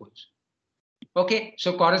value, suppose. Okay,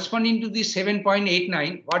 so corresponding to this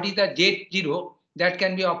 7.89, what is the Z0 that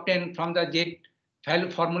can be obtained from the Z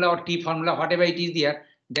value formula or T formula, whatever it is there,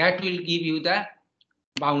 that will give you the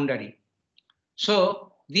boundary.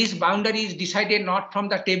 So this boundary is decided not from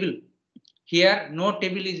the table. Here, no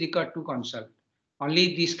table is required to consult,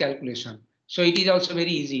 only this calculation. So it is also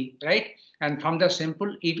very easy, right? And from the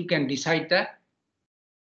sample, you can decide the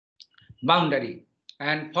boundary.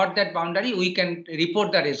 And for that boundary, we can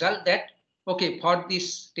report the result that, okay, for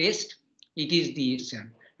this test, it is this.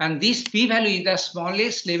 And this p-value is the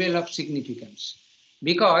smallest level of significance.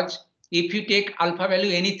 Because if you take alpha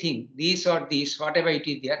value anything, this or this, whatever it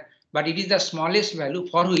is there, but it is the smallest value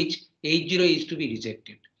for which H0 is to be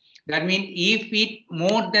rejected. That means if it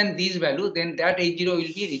more than this value, then that H0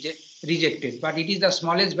 will be rejected. But it is the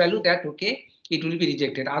smallest value that, okay, it will be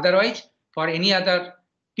rejected. Otherwise, for any other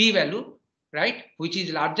p-value, right, which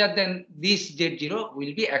is larger than this Z0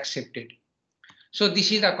 will be accepted. So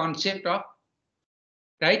this is the concept of,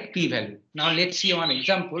 right, p-value. Now let's see one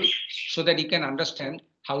example so that you can understand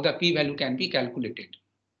how the p-value can be calculated.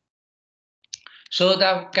 So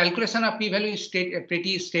the calculation of p-value is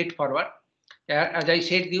pretty straightforward. As I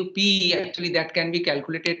said, the p actually that can be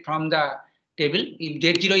calculated from the table. If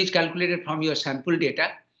Z0 is calculated from your sample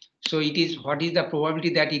data, so it is what is the probability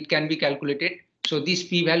that it can be calculated. So this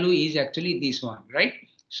p-value is actually this one, right?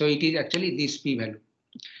 So it is actually this p-value.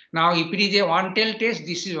 Now, if it is a one-tail test,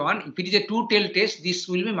 this is 1. If it is a two-tail test, this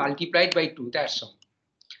will be multiplied by 2. That's all.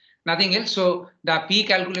 Nothing else. So the p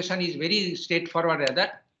calculation is very straightforward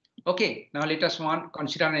rather. Okay. Now let us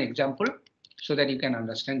consider an example so that you can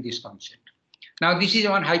understand this concept. Now this is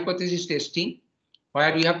one hypothesis testing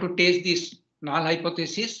where we have to test this null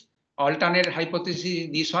hypothesis. Alternate hypothesis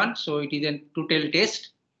is this one. So it is a two-tail test.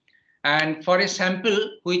 And for a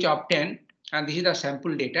sample which obtained, and this is the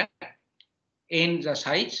sample data, n the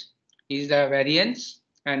size is the variance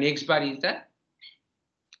and x bar is the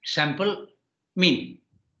sample mean.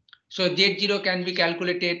 So Z0 can be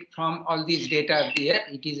calculated from all these data here.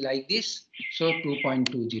 It is like this. So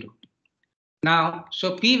 2.20. Now,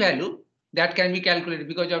 so p-value that can be calculated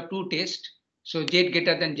because of two tests. So Z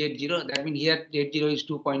greater than Z0. That means here Z0 is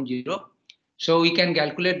 2.0. So we can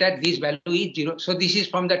calculate that this value is 0. So this is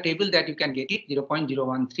from the table that you can get it,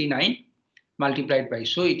 0.0139 multiplied by.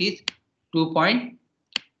 So it is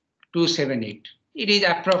 2.278. It is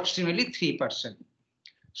approximately 3%.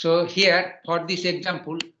 So here for this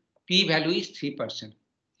example, p-value is 3%.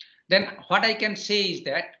 Then what I can say is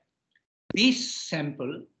that this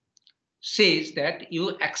sample says that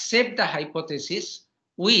you accept the hypothesis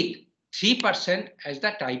with 3% as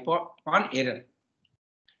the type of one error.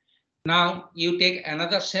 Now you take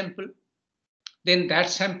another sample, then that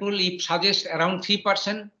sample if suggests around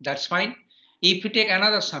 3%, that's fine. If you take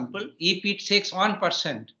another sample, if it takes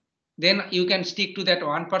 1%, then you can stick to that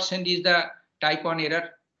 1% is the type 1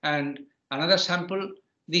 error, and another sample,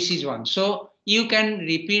 this is one. So you can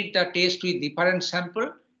repeat the test with different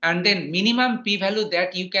sample, and then minimum p-value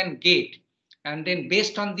that you can get, and then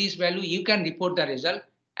based on this value you can report the result,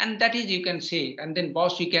 and that is you can say, and then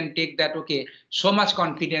boss you can take that, okay, so much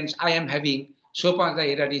confidence I am having so far the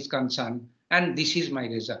error is concerned, and this is my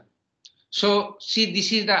result. So see,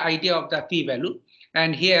 this is the idea of the p-value,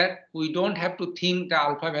 and here we don't have to think the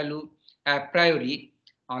alpha value a priori,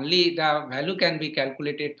 only the value can be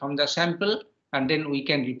calculated from the sample, and then we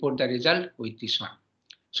can report the result with this one.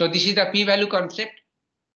 So this is the p-value concept.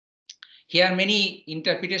 Here many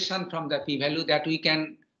interpretation from the p-value that we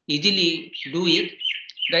can easily do it.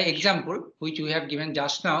 The example which we have given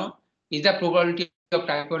just now is the probability of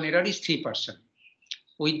type 1 error is 3%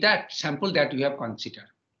 with that sample that we have considered.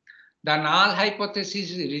 The null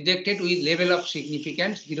hypothesis is rejected with level of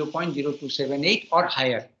significance 0.0278 or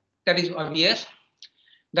higher. That is obvious.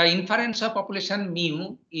 The inference of population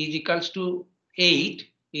mu is equals to 8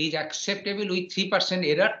 is acceptable with 3%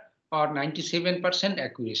 error or 97%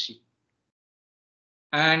 accuracy.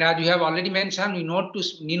 And as you have already mentioned,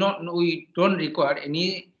 we don't require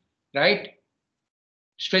any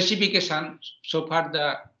specification so far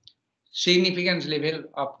the significance level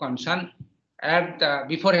of concern at the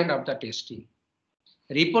beforehand of the testing.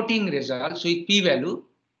 Reporting results with p-value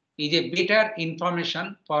is a better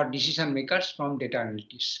information for decision makers from data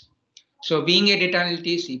analytics. So being a data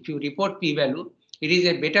analyst, if you report p-value, it is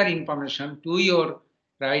a better information to your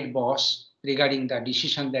boss regarding the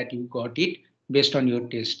decision that you got it based on your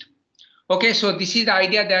test. Okay, so this is the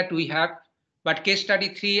idea that we have, but case study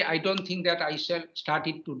 3, I don't think that I shall start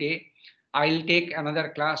it today. I'll take another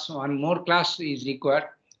class, one more class is required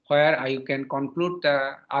where I can conclude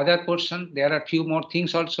the other portion. There are few more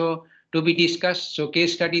things also to be discussed. So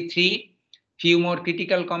case study 3, few more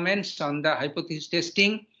critical comments on the hypothesis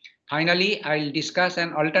testing. Finally, I'll discuss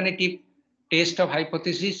an alternative test of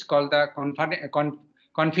hypothesis called the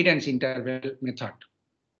confidence interval method.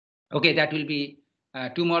 Okay, that will be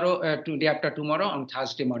tomorrow, day after tomorrow on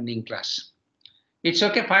Thursday morning class. It's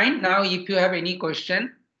okay, fine. Now, if you have any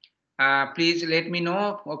question, please let me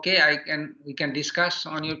know. Okay, we can discuss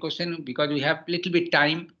on your question because we have little bit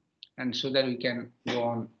time, and so that we can go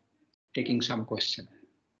on taking some question.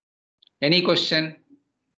 Any question?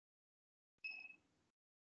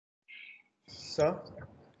 Sir?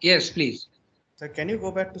 Yes, please. Sir, can you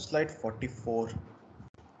go back to slide 44?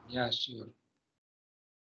 Yeah, sure.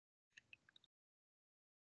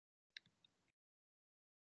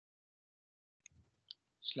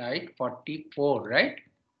 Slide 44, right?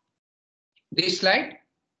 This slide?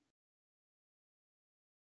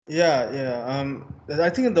 Yeah. I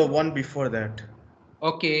think the one before that.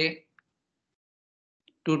 Okay.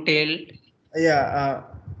 Two-tailed. Yeah.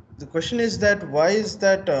 The question is that why is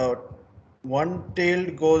that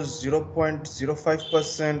one-tailed goes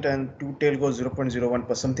 0.05% and two-tailed goes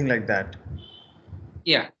 0.01%, something like that?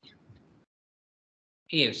 Yeah.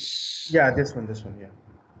 Yes. Yeah, this one, yeah.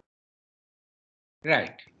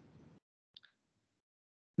 Right.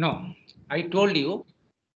 No, I told you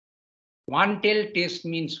one-tailed test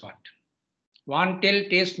means what?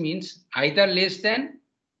 One-tailed test means either less than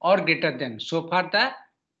or greater than. So far the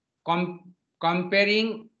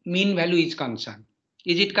comparing mean value is concerned.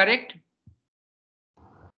 Is it correct?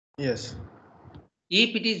 Yes.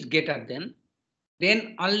 If it is greater than,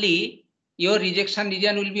 then only your rejection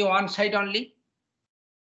region will be one side only.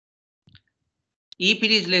 If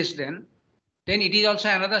it is less than, then it is also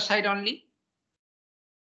another side only.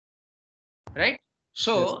 Right?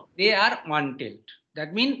 So yes, they are one-tailed.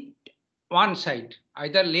 That means one side,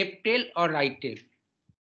 either left tail or right tail.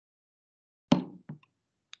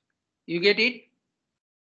 You get it?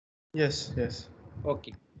 Yes.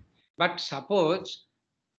 Okay. But suppose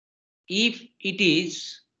if it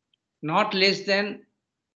is not less than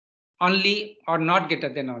only or not greater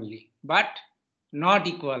than only, but not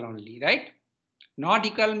equal only, right? Not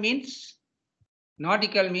equal means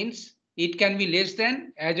it can be less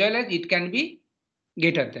than as well as it can be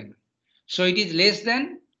greater than. So it is less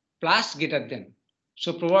than plus greater than.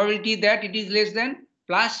 So probability that it is less than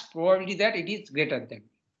plus probability that it is greater than.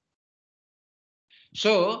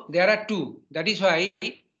 So there are two. That is why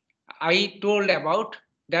I told about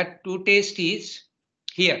that two test is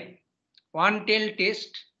here. One tail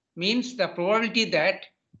test means the probability that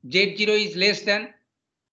Z0 is less than,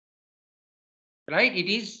 right?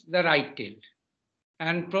 It is the right tailed.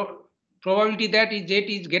 And probability that is Z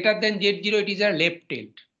is greater than Z0, it is a left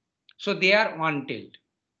tailed. So they are one tailed.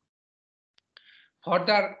 For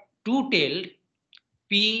the two tailed,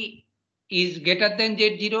 P is greater than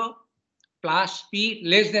Z0 plus P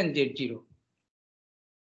less than Z0,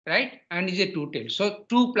 right? And is a two tailed. So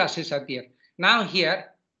two pluses are there. Now here,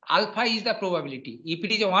 alpha is the probability. If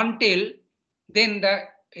it is a one tail, then the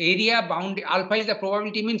area bounded, alpha is the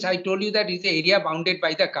probability means I told you that is the area bounded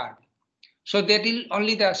by the curve. So that is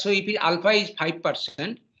only the, so if alpha is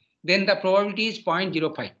 5%, then the probability is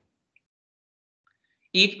 0.05.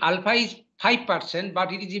 If alpha is 5%,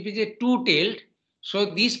 but it is if it is a two-tailed, so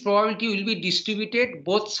this probability will be distributed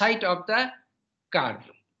both sides of the curve.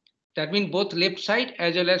 That means both left side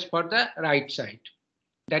as well as for the right side.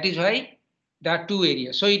 That is why there are two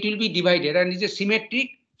areas. So it will be divided and is a symmetric,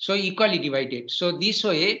 so equally divided. So this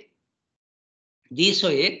way,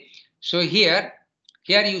 so here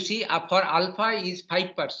you see for alpha is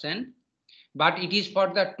 5%, but it is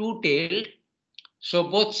for the two-tailed, so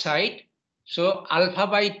both side. So alpha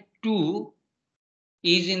by 2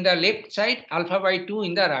 is in the left side, alpha by 2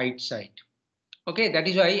 in the right side. Okay, that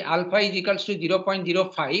is why alpha is equals to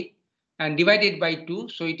 0.05 and divided by 2,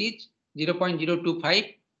 so it is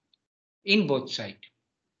 0.025 in both sides.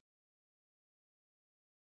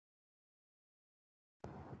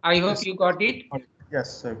 I hope Yes. you got it.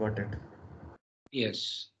 Yes, I got it.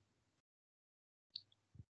 Yes.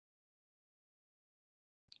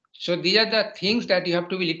 So these are the things that you have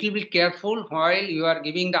to be little bit careful while you are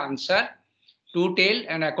giving the answer. Two-tailed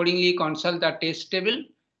and accordingly consult the test table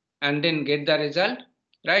and then get the result,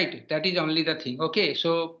 right? That is only the thing. Okay,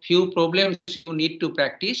 so few problems you need to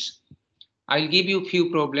practice. I'll give you few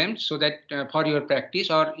problems so that for your practice,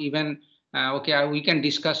 or even okay, we can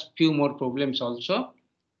discuss few more problems also.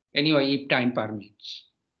 Anyway, if time permits.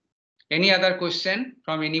 Any other question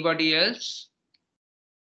from anybody else?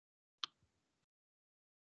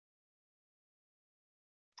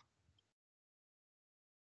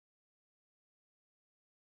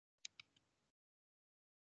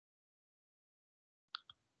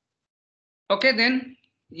 Okay, then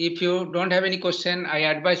if you don't have any question, I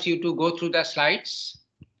advise you to go through the slides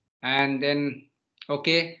and then,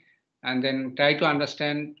 okay, and then try to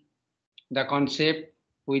understand the concept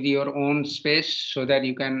with your own space so that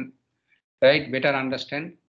you can, right, better understand.